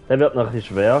 Der wird noch ein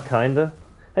bisschen schwer, kinda.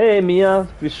 Hey Mia, du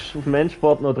bist auf dem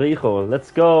Endsport noch reingekommen.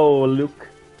 Let's go, Luke.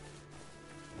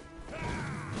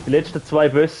 Die letzten 2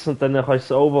 Bosse und dann ist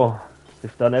es over.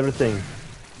 We've done everything.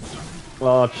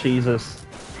 Oh Jesus.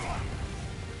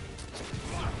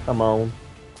 Come on.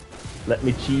 Let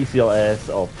me cheese your ass.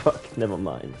 Oh fuck, never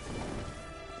mind.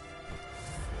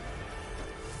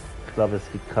 Ich glaube,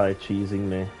 es gibt kein Cheesing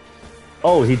mehr.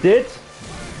 Oh, he did?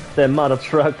 Der Mother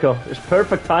Trucker. It's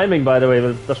perfect timing, by the way,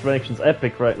 weil das ist wenigstens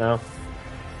epic right now.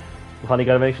 Da kann ich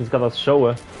wenigstens gerade was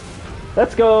showen.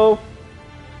 Let's go!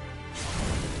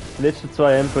 Die letzten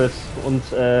 2 Empress und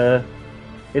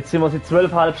jetzt sind wir seit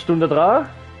 12,5 Stunden dran.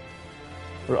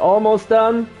 We're almost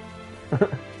done.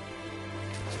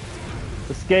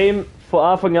 Das Game von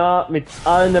Anfang an mit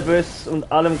allen Boss und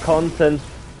allem Content,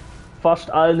 fast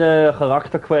allen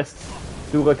Charakterquests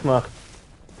durchgemacht.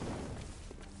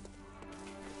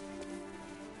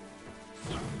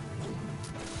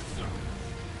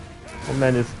 Und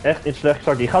man ist echt nicht schlecht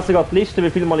gesagt. Ich habe sogar die Liste, wie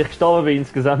viele Mal ich gestorben bin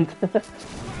insgesamt.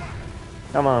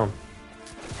 Come on.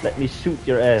 Let me shoot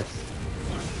your ass.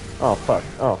 Oh fuck,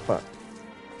 oh fuck.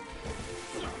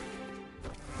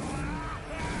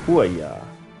 Ja.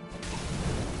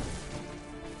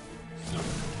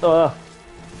 Ah.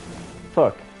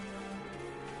 Fuck.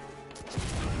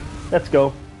 Let's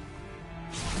go.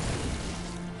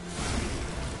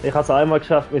 Ich habe es einmal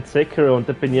geschafft mit Sekiro und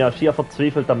da bin ich ja schier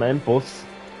verzweifelt am Endboss.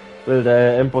 Weil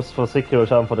der Endboss von Sekiro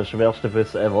ist einer der schwersten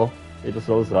Boss ever in der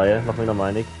Souls-Reihe, nach meiner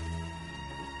Meinung.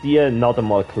 Die not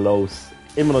einmal close.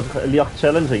 Immer noch leicht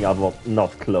challenging, aber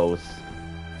not close.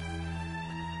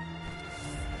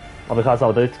 Aber ich habe es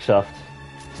auch dort geschafft.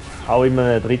 Auch in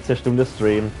einem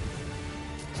 13-Stunden-Stream.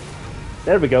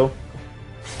 There we go.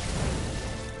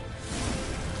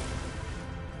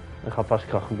 Ich habe fast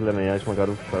keine Kugeln mehr, ist mir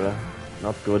gerade aufgefallen.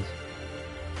 Not good.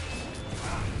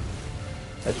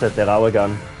 Jetzt hat der auch einen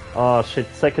Gun. Ah, shit,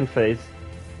 second phase.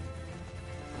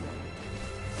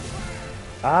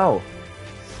 Ow!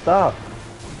 Stop!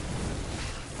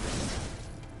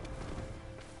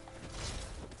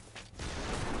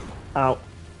 Ow!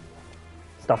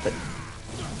 Stop it!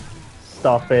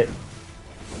 Stop it!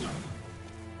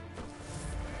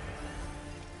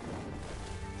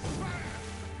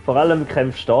 Vor allem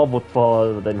kämpfst du da, wo du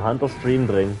vor dem Hunter-Stream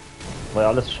drin, wo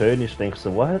alles schön ist, denkst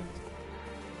du so, what?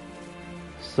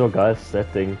 So geiles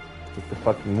Setting. Mit der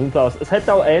fucking Moonflowers. Es hat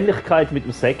auch Ähnlichkeit mit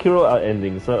dem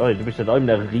Sekiro-Ending. So, du bist ja da in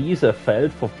einem riesen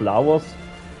Feld von Flowers.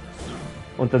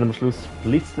 Und dann am Schluss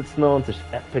blitzt es noch und es ist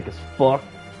epic as fuck.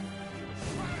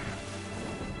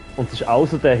 Und es ist auch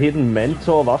so der Hidden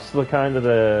Mentor, was du keiner,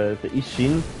 der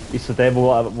Ishin, ist so der,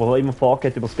 wo immer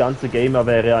vorgeht über das ganze Game, er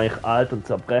wäre eigentlich alt und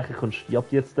zerbrechlich und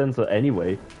stirbt jetzt dann, so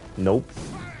anyway. Nope.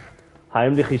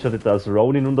 Heimlich ist er dort als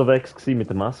Ronin unterwegs gewesen mit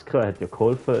der Maske, er hat ja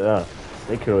geholfen. Ja,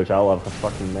 Sekiro ist auch einfach ein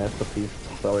fucking Masterpiece,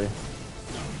 sorry.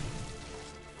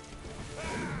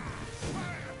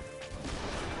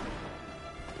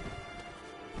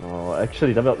 Oh,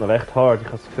 actually, das wird noch recht hard. Ich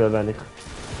habe das Gefühl, wenn ich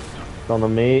da noch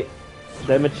mehr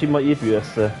Damage immer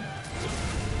einbüße,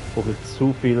 brauche ich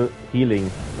zu viel Healing.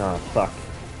 Na, fuck.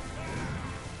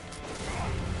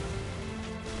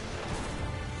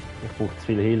 Ich brauche zu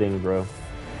viel Healing, Bro.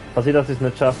 Kann ich, dass ich es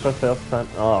nicht schaffe, First Time?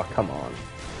 Oh, come on.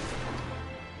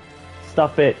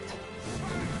 Stop it!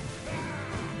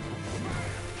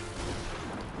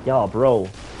 Ja, Bro.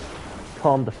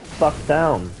 Calm the fuck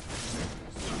down.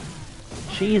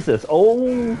 Jesus,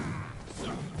 oh!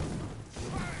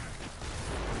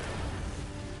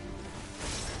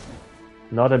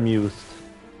 Not amused.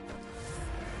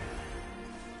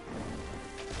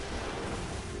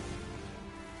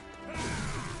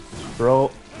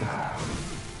 Bro.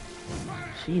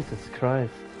 Jesus Christ.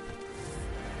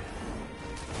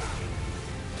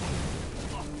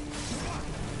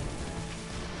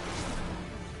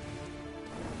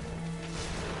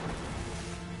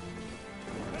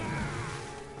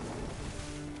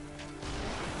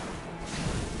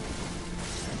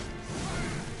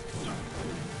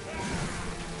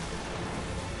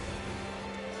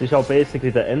 Es ist auch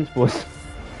basically der Endboss.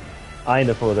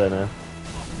 Einer von denen.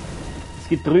 Es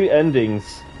gibt 3 Endings.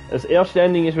 Das erste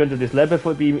Ending ist, wenn du das Leben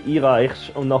von ihm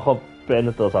einreichst und nachher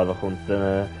beendet er es einfach. Und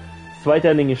das zweite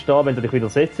Ending ist da, wenn du dich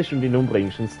widersetzt und ihn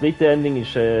umbringst. Und das dritte Ending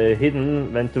ist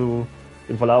hidden, wenn du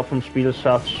im Verlauf des Spiels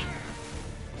schaffst,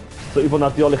 so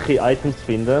übernatürliche Items zu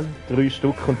finden. 3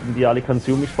 Stück, und wenn die alle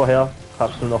consumist vorher,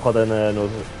 kannst du nachher dann noch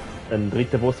einen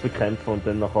dritten Boss bekämpfen und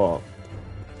dann nachher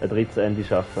ein drittes Ende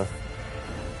schaffen.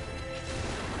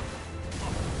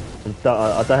 Und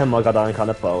da haben wir gerade eigentlich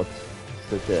angebaut.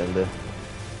 Das dritte Ende.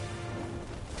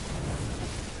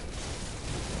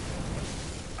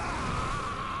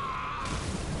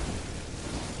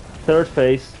 Third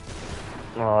phase.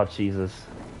 Oh, Jesus.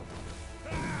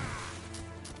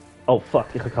 Oh, fuck,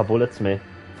 ich habe keine Bullets mehr.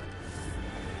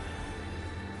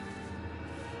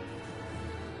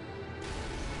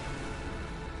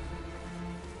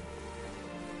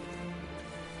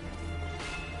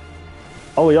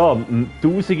 Oh ja,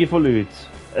 Tausende von Leuten.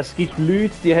 Es gibt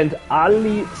Leute, die haben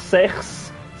alle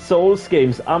 6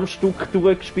 Souls-Games am Stück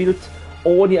durchgespielt,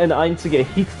 ohne einen einzigen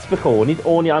Hit zu bekommen. Nicht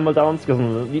ohne einmal down zu gehen,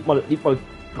 sondern nicht mal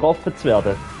getroffen zu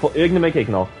werden von irgendeinem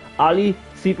Gegner. Alle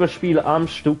 7 Spiele am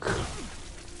Stück.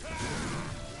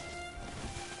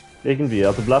 Irgendwie,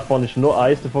 also Bloodborne ist nur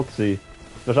eins davon gewesen.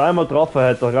 Wenn er einmal getroffen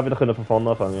hat, er wieder von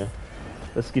vorne anfangen.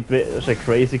 Das ist eine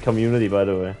crazy Community, by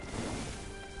the way.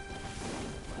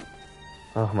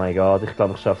 Oh mein Gott, ich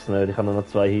glaube, ich schaff's nicht. Ich habe nur noch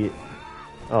 2 hier.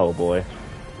 Oh boy.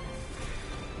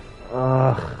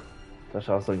 Ach, das ist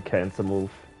auch so ein Cancer-Move.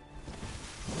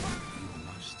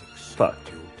 Fuck.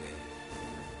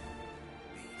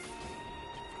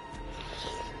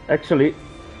 Actually,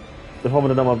 bevor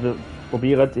wir dann mal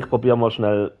probieren, ich probiere mal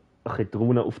schnell ein bisschen die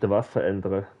Runen auf der Waffe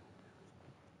ändern.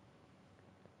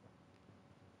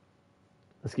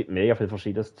 Es gibt mega viel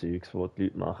verschiedenes Zeugs, wo die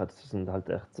Leute machen. Das sind halt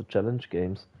echt so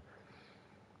Challenge-Games.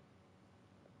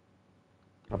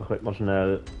 Aber ich wollte mal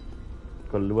schnell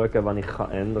schauen, was ich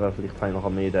ändern kann. Vielleicht habe ich noch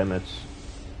mehr Damage.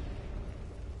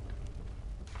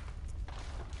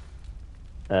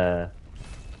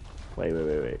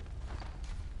 Wait.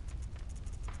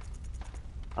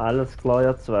 Alles klar,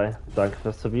 ja 2. Danke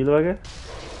fürs Vorbeischauen.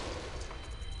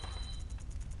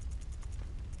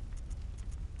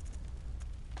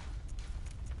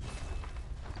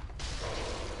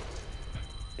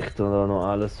 Ich tue da noch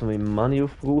alles von meinem Money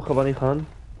aufbrauchen, was ich kann.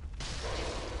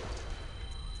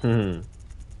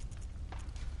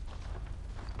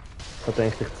 Ich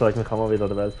denke, ich zeige mich auch mal wieder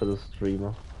der Welt für den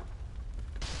Streamer.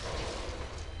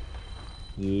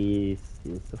 Yes,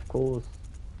 of course.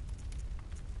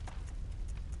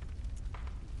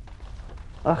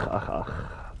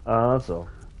 Ach. Also,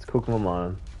 jetzt gucken wir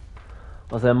mal.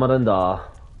 Was haben wir denn da?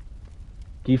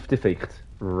 Gifteffekt.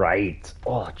 Right.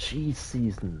 Oh, Cheese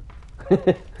Season.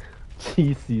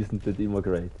 Cheese Season wird immer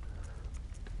great.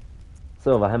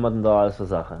 So, was haben wir denn da alles für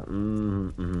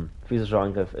Sachen? Physischer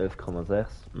Angriff 11,6.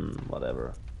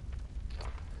 Whatever.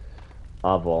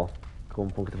 Aber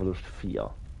Grundpunkteverlust 4.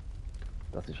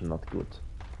 Das ist not gut.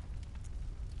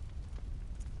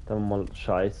 Da haben wir mal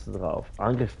Scheiße drauf.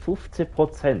 Angriff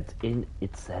 15% in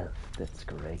itself. That's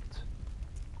great.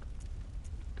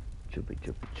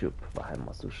 Chup. Was haben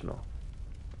wir sonst noch?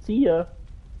 Siehe!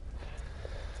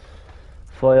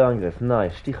 Feuerangriff,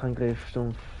 nice. Stichangriff,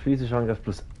 Stumpf, physischer Angriff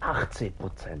plus 18%.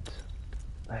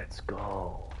 Let's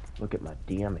go. Look at my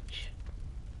damage.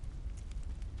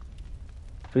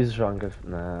 Physischer Angriff,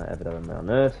 nein, eben da wollen wir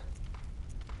nicht.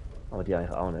 Aber die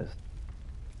eigentlich auch nicht.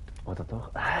 Oder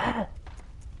doch?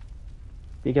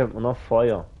 Die geben mir noch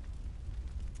Feuer.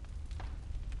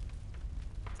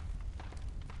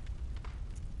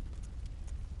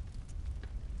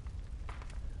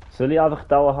 Soll ich einfach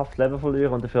dauerhaft Leben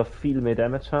verlieren und dafür viel mehr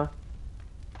Damage haben?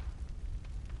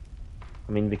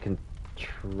 I mean, we can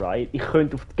try. Ich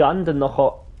könnte auf die Gun dann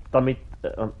nachher damit...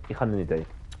 ich habe eine Idee.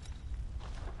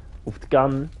 Auf die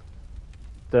Gun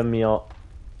dann wir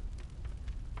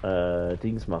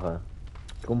Dings machen.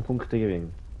 Grundpunkte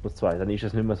gewinnen. Plus 2. Dann ist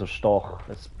es nicht mehr so stark,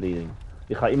 das Bleeding.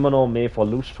 Ich habe immer noch mehr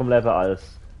Verlust vom Leben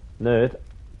als nicht,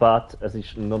 but es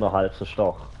ist nur noch halb so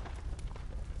stark.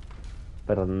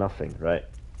 Better than nothing, right?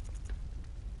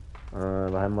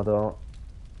 Was haben wir da?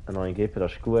 Einen neuen GP,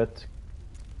 das ist gut.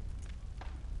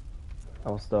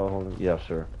 Ausdauer holen? Ja,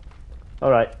 sure.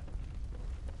 Alright.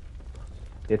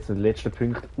 Jetzt den letzten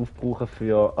Punkt aufbrauchen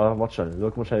für... warte schon.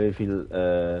 Schau mal schnell, wie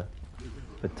viel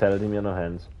Vitality wir noch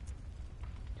haben.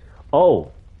 Oh!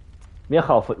 Wir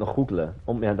kaufen noch Kugeln.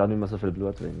 Und wir haben auch nicht mehr so viel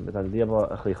Blut drin. Wir dann lieber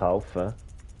ein bisschen kaufen.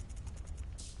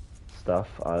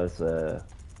 Stuff, als daran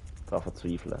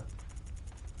verzweifeln.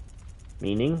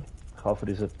 Meaning? Kaufen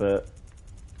uns etwa...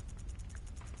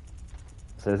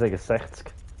 soll ich sagen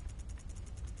 60?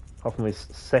 Kaufen wir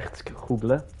uns 60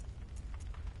 Kugeln.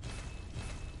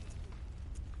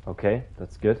 Okay,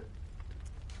 that's good.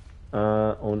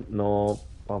 Und noch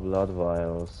ein paar Blood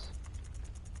Vials.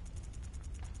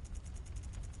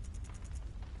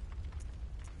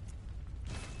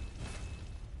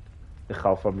 Ich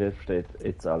kaufe, wie steht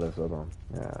jetzt alles, oder?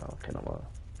 Ja, okay, nochmal.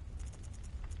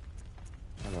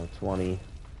 Nochmal 20.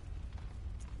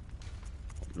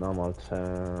 Nochmal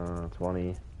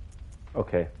 20.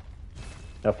 Okay.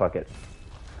 Ja, fuck it.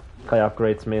 Keine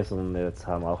Upgrades mehr, sondern jetzt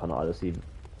haben wir auch noch alles in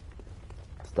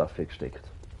Stuff gesteckt.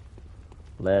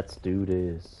 Let's do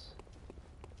this.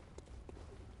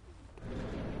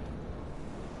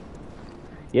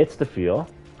 Jetzt dafür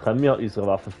können wir unsere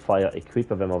Waffe Fire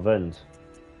equippen, wenn wir wollen.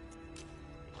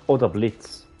 Oder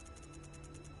Blitz.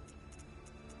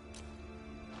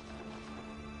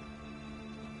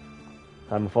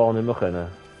 Haben wir vorher nicht mehr können.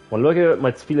 Mal schauen, ob wir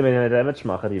jetzt viel mehr Damage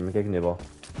machen ihm gegenüber.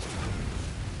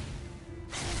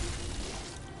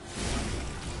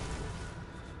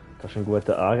 Das war ein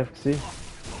guter Angriff gewesen.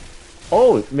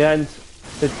 Oh, wir haben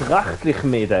betrachtlich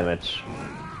mehr Damage.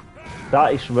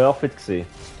 Das war worth it gewesen.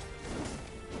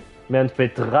 Wir haben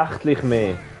betrachtlich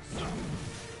mehr.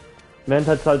 Wir haben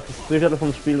halt das Drittel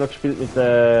vom Spiel noch gespielt mit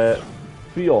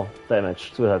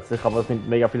Feuer-Damage zusätzlich, aber es nimmt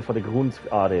mega viel von der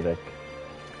Grund-AD weg.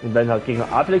 Und wenn halt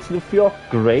Gegner abwechselnd auf Feuer,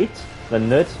 great. Wenn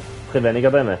nicht, ein bisschen weniger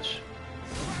Damage.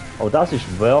 Aber das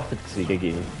ist worth it gewesen gegen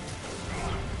ihn.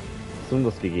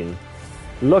 Besonders gegen ihn.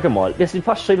 Schau mal, wir sind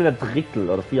fast schon in einem Drittel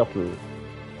oder Viertel,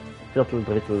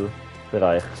 Drittel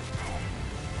Bereich.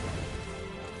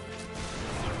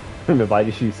 Wir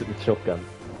beide schießen mit Shotgun.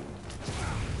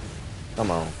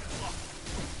 Come on.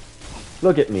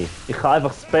 Look at me. Ich kann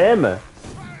einfach spammen.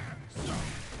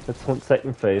 Jetzt kommt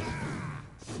Second Phase.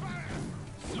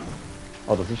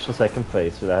 Oh, das ist schon Second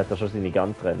Phase, weil er hat ja schon seine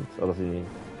Gun getrennt. Oder seine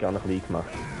Gun ein klein gemacht.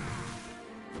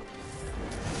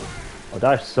 Oh,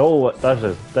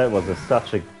 that was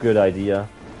such a good idea.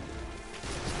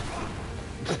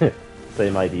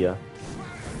 Same idea.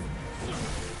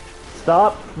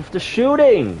 Stop with the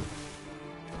shooting!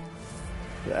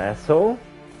 You asshole.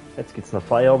 Jetzt gibt's noch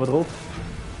Feuer oben drauf.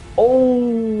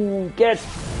 Oh, get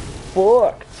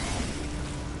fucked!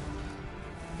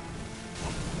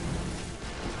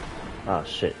 Ah,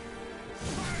 shit.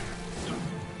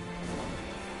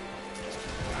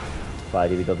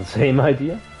 Beide wieder the same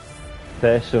idea.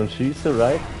 Dashen und schiessen,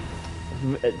 right?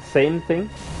 Same thing.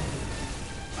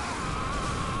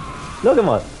 Schau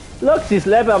mal! Schau, sein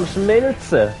Leben am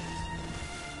Schmelzen!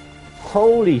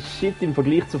 Holy shit im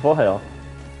Vergleich zu vorher.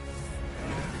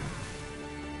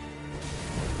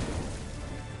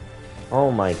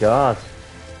 Oh my god.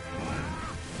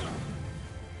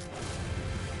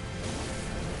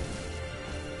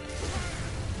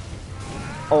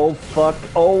 Oh fuck.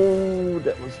 Oh,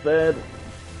 that was bad.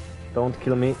 Don't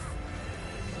kill me.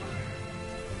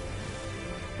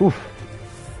 Uff.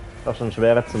 Das ist schon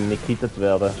schwer zum nicht gehittet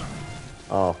werden.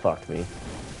 Oh fuck me.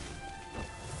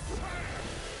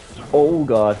 Oh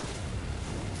god.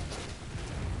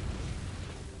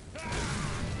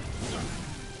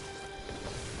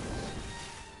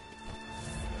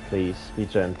 Please, be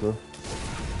gentle.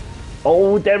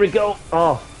 Oh, there we go!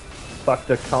 Oh, fuck,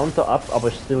 der Counter ab, aber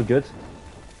ist still good.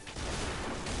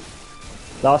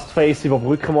 Last Phase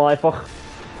überbrücken wir einfach.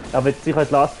 Er wird sicher in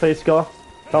die Last Phase gehen.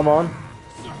 Come on.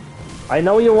 I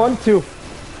know you want to.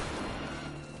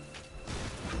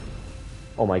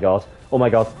 Oh my god. Oh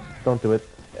my god. Don't do it.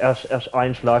 Er ist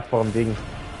ein Schlag vor dem Ding.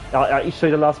 Ja, er ist schon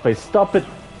in der Last Phase. Stop it!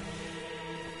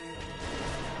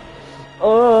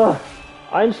 Oh,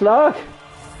 ein Schlag!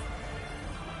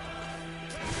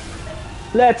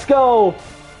 Let's go!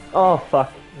 Oh fuck.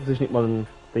 Das ist nicht mal ein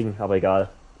Ding, aber egal.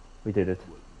 We did it.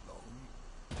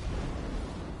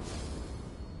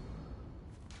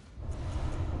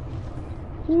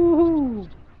 Woohoo.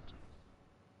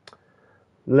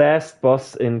 Last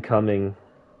Boss incoming.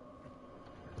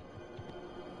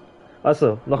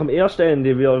 Also, nach dem ersten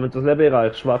Ende, wie du das Leben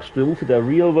erreichst, wachst du auf in der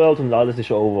Real World und alles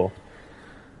ist over.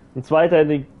 Im zweiten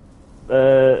Ende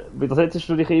widersetzt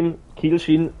du dich ihm, killst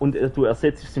ihn und du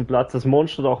ersetzt seinen Platz. Das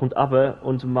Monster da kommt runter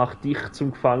und macht dich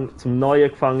zum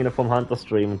neuen Gefangenen vom Hunter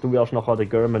Stream. Und du wirst nachher den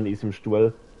German in seinem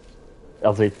Stuhl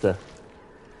ersetzen.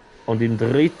 Und im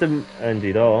dritten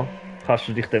Ende da kannst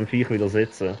du dich dem Viech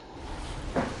widersetzen.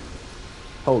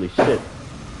 Holy shit.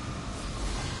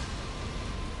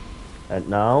 And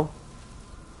now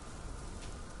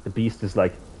the beast is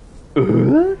like,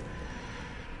 the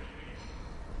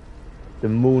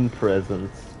moon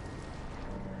presence.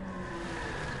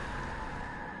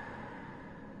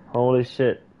 Holy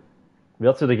shit.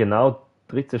 Wird's wieder genau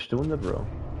 13 Stunden, Bro?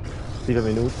 7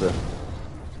 Minuten.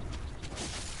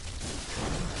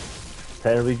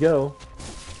 There we go.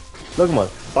 Schau mal,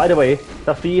 by the way,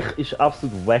 der Viech ist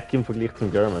absolut wack im Vergleich zum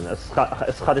German. Es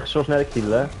kann dich schon schnell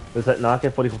killen, weil es halt nachher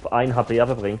dich auf 1 HP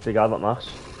bringt, egal was du machst.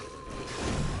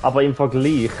 Aber im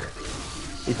Vergleich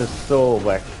ist es so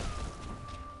wack.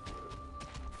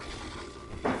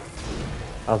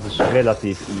 Also es ist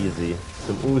relativ easy.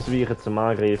 Zum Ausweichen, zum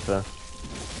Angreifen.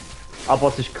 Aber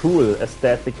es ist cool,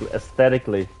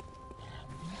 aesthetically.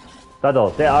 Da,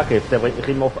 der Angriff, der bringt mich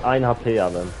immer auf 1 HP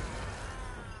an.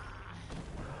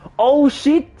 Oh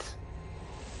shit!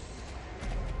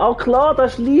 Auch klar,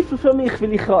 das ist Liefel für mich,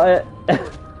 weil ich kann,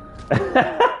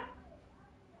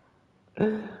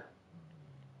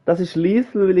 Das ist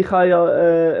Liefel, weil ich habe ja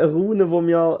eine Rune, wo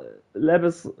mir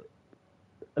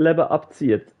Leben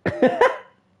abzieht.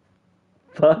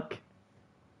 Fuck.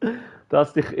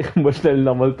 Ich muss schnell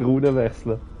nochmal die Rune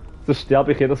wechseln. Sonst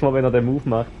sterbe ich jedes Mal, wenn er den Move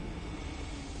macht.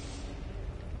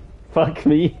 Fuck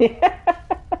me.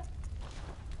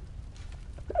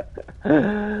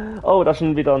 Oh, das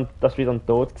ist wieder ein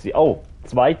Tod gewesen. Oh,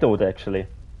 2 Tode actually.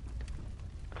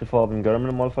 Bevor beim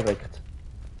German mal verreckt.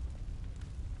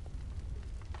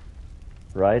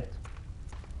 Right.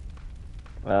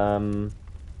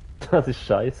 Das ist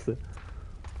scheiße.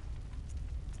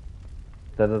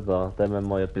 Den müssen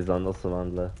wir etwas anderes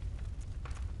verwandeln.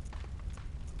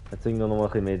 Jetzt irgendwie noch mal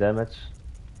ein bisschen mehr Damage.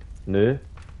 Nö.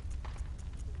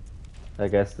 I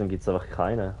guess, dann gibt es einfach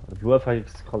keine. Blutfähig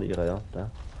skalieren, ja. Der.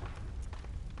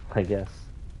 I guess.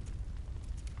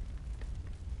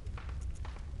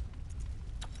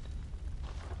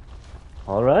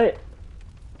 Alright.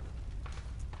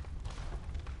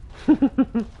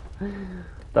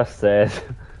 Das ist sad.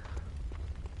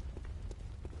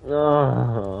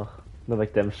 Oh, nur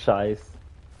wegen dem Scheiß.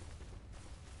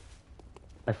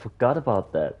 I forgot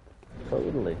about that.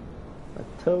 Totally.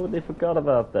 I totally forgot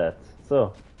about that.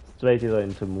 So, straight wieder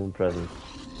into Moon Present.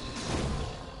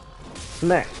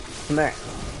 Smack, smack,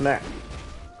 smack.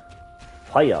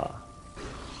 Fire.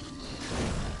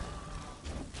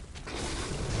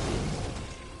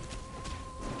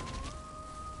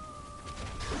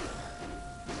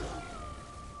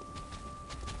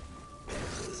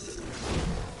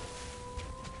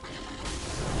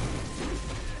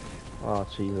 Oh,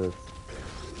 Jesus.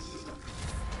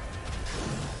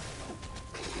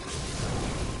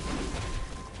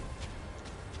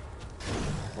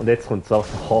 Und jetzt kommt so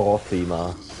ein Horror-Theme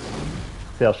an.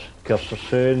 Zuerst hörst du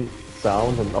schön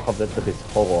Sound und nachher plötzlich ist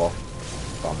Horror.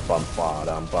 Bam, bam,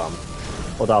 bam, bam.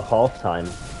 Oder ab Halftime.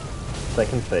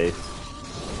 Second Phase.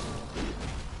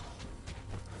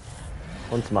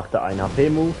 Und es macht der 1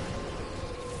 HP-Move.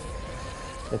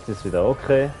 Jetzt ist es wieder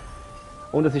okay.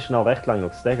 Und es ist noch recht lang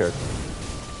noch gestaggert.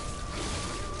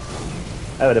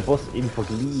 Aber der Boss im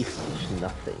Vergleich ist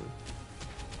nothing.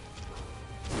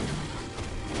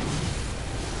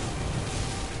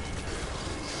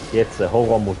 Jetzt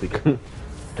Horrormusik.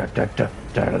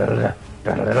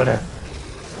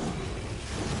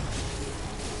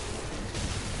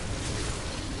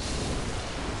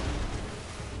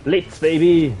 Blitz,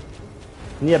 Baby!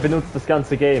 Nie benutzt das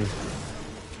ganze Game.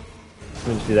 Das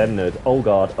wünsche ich dem nicht. Oh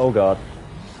Gott, oh Gott.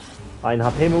 Ein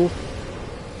HP-Move.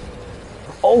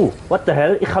 Oh, what the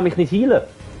hell? Ich kann mich nicht healen.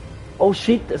 Oh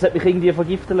shit, es hat mich irgendwie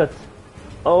vergiftet.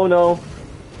 Oh no.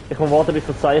 Ich muss warten, bis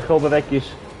das Zeichen oben weg ist.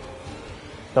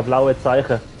 Das blaue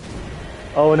Zeichen.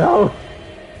 Oh no.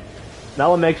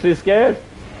 Now I'm actually scared.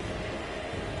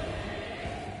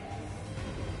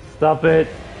 Stop it.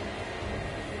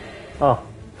 Oh,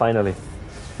 finally.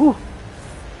 Whew.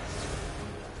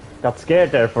 Got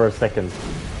scared there for a second.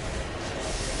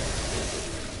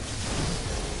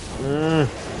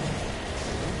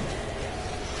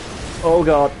 Oh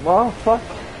god, oh fuck.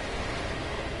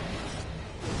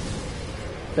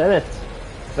 Damn it.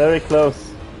 Very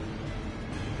close.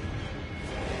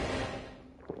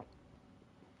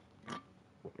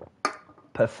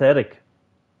 Pathetic.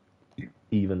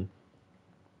 Even.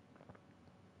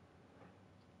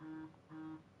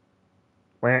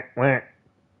 Wah, wah.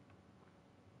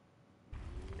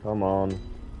 Come on.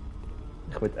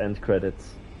 Ich will Endcredits.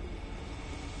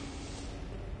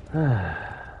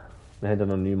 Wir haben ja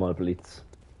noch nie mal Blitz.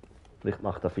 Vielleicht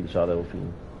macht er viel Schaden auf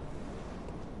ihn.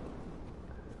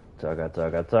 Zack,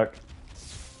 zack, zack.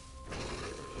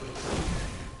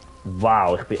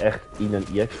 Wow, ich bin echt in ihn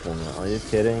eingesprungen. Are you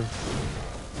kidding?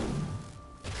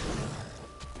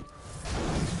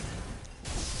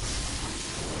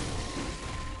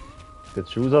 Sieht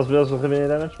schon aus, als würde es ein bisschen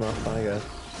weniger Damage machen, I guess.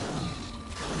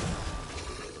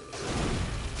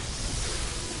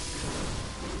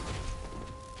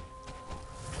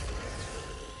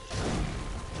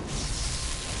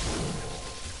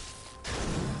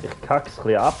 Ich kack's ein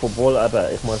bisschen ab, obwohl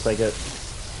eben, ich muss sagen,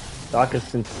 Daggers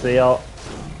sind sehr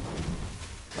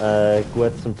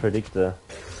gut zum Predikten.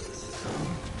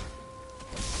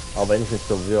 Aber wenn es nicht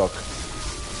so wirkt.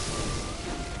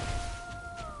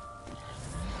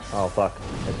 Oh fuck,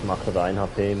 jetzt macht er da einen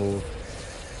HP-Move.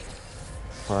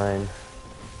 Fein.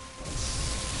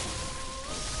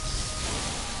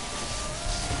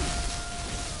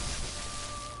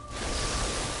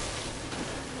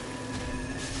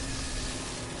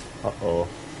 Oh oh.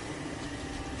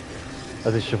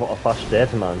 Das ist schon fast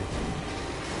dead, Mann.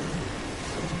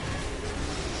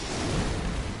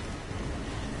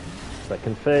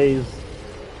 Second phase.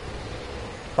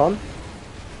 Komm.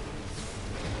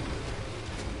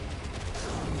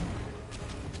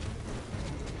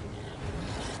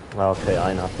 Okay,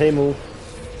 ein HP-Move.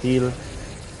 Heal.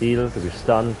 Heal, du bist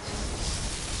stunned.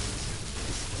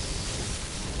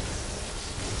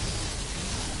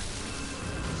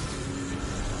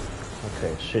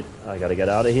 Okay, shit, I gotta get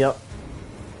out of here.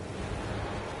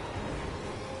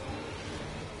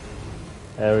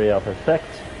 Area of effect.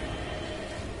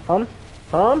 Komm,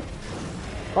 komm,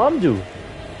 komm du.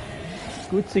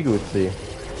 Gutzi, gutzi.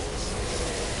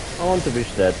 Und du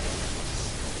bist dead.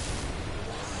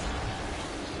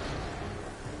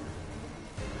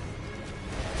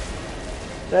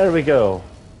 There we go.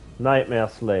 Nightmare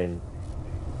slain.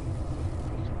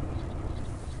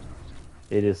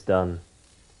 It is done.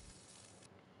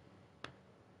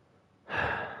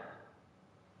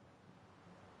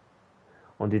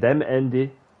 Und in dem Ende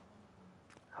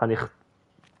habe ich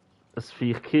das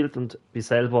Viech gekillt und bin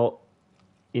selber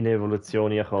in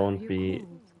Evolution gekommen und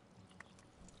bin...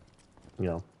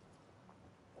 Ja.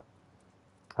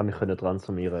 Habe mich können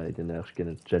transformieren in die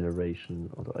nächste Generation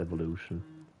oder Evolution.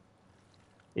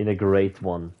 In a great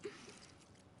one.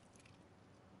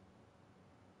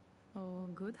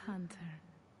 good hunter.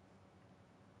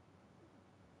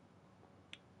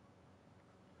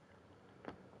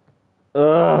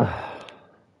 Ugh.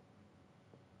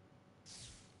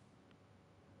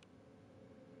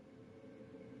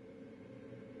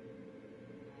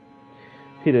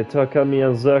 Hidetaka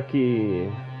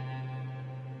Miyazaki.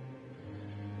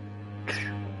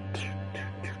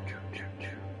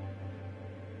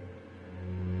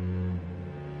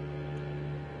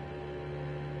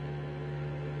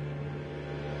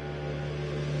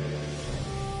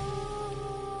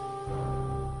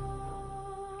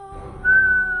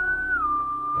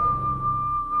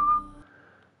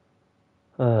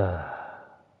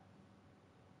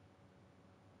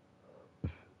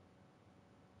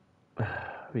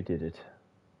 We did it.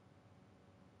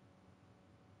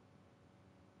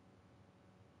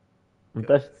 Und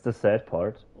das ist the sad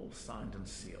part. All signed and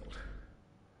sealed.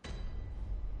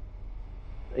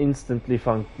 Instantly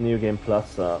fängt New Game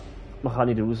Plus an. Man kann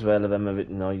nicht auswählen, wenn man mit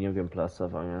einem New Game Plus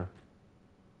anfangen.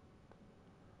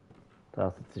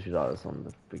 Das ist wieder alles on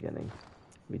the beginning.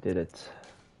 We did it.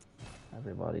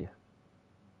 Everybody.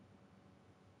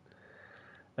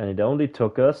 And it only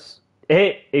took us...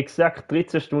 Hey, exakt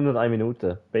 13 Stunden und 1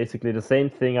 Minute. Basically the same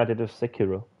thing I did with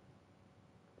Sekiro.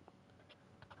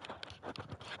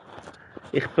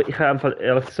 Ich habe einfach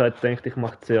ehrlich gesagt gedacht, ich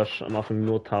mache zuerst am Anfang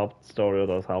nur die Hauptstory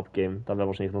oder das Hauptgame. Dann wäre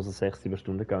wahrscheinlich nur so 6-7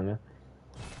 Stunden gegangen.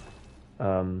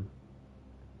 That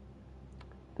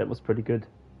was pretty good.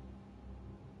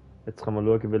 Jetzt kann man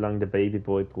schauen, wie lange der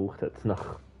Babyboy braucht hat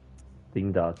nach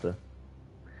Dingdaten.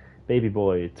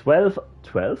 Babyboy, 12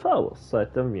 hours,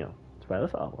 sagt er mir.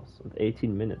 12 hours und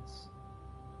 18 minutes.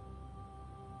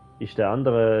 Ist die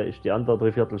andere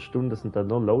Dreiviertelstunde, sind dann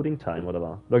nur Loading Time oder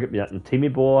was? Schaut, wir hatten einen Timmy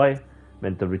Boy, wir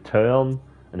hatten den Return,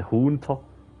 einen Hunter,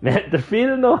 wir hatten den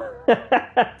Film noch,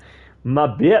 my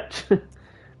bitch.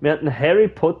 Wir hatten Harry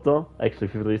Potter, actually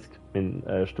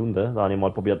 35 Stunden, da habe ich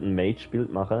mal probiert ein Mage-Bild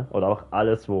zu machen, oder auch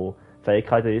alles, wo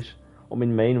Fähigkeiten ist, und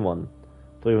mein Main One,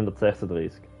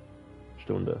 336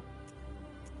 Stunden.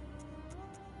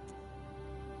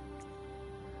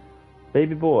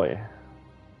 Baby Boy.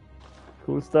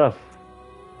 Cool stuff.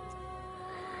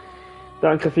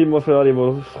 Danke vielmals für alle,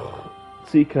 die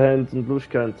Zeit haben und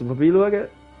Lust haben zum Vorbeischauen.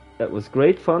 It was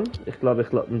great fun. Ich glaube,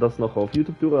 ich lade das noch auf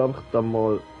YouTube durch, einfach dann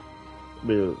mal,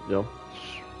 weil, ja,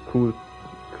 cool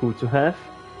to have.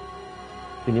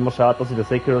 Bin immer schade, dass ich den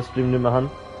Sekiro Stream nicht mehr habe.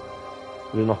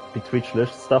 Weil noch bei Twitch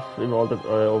löscht Stuff immer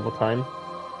over time.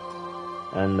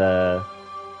 And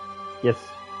yes,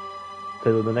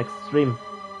 till the next stream.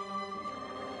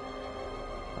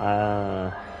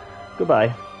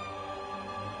 Goodbye.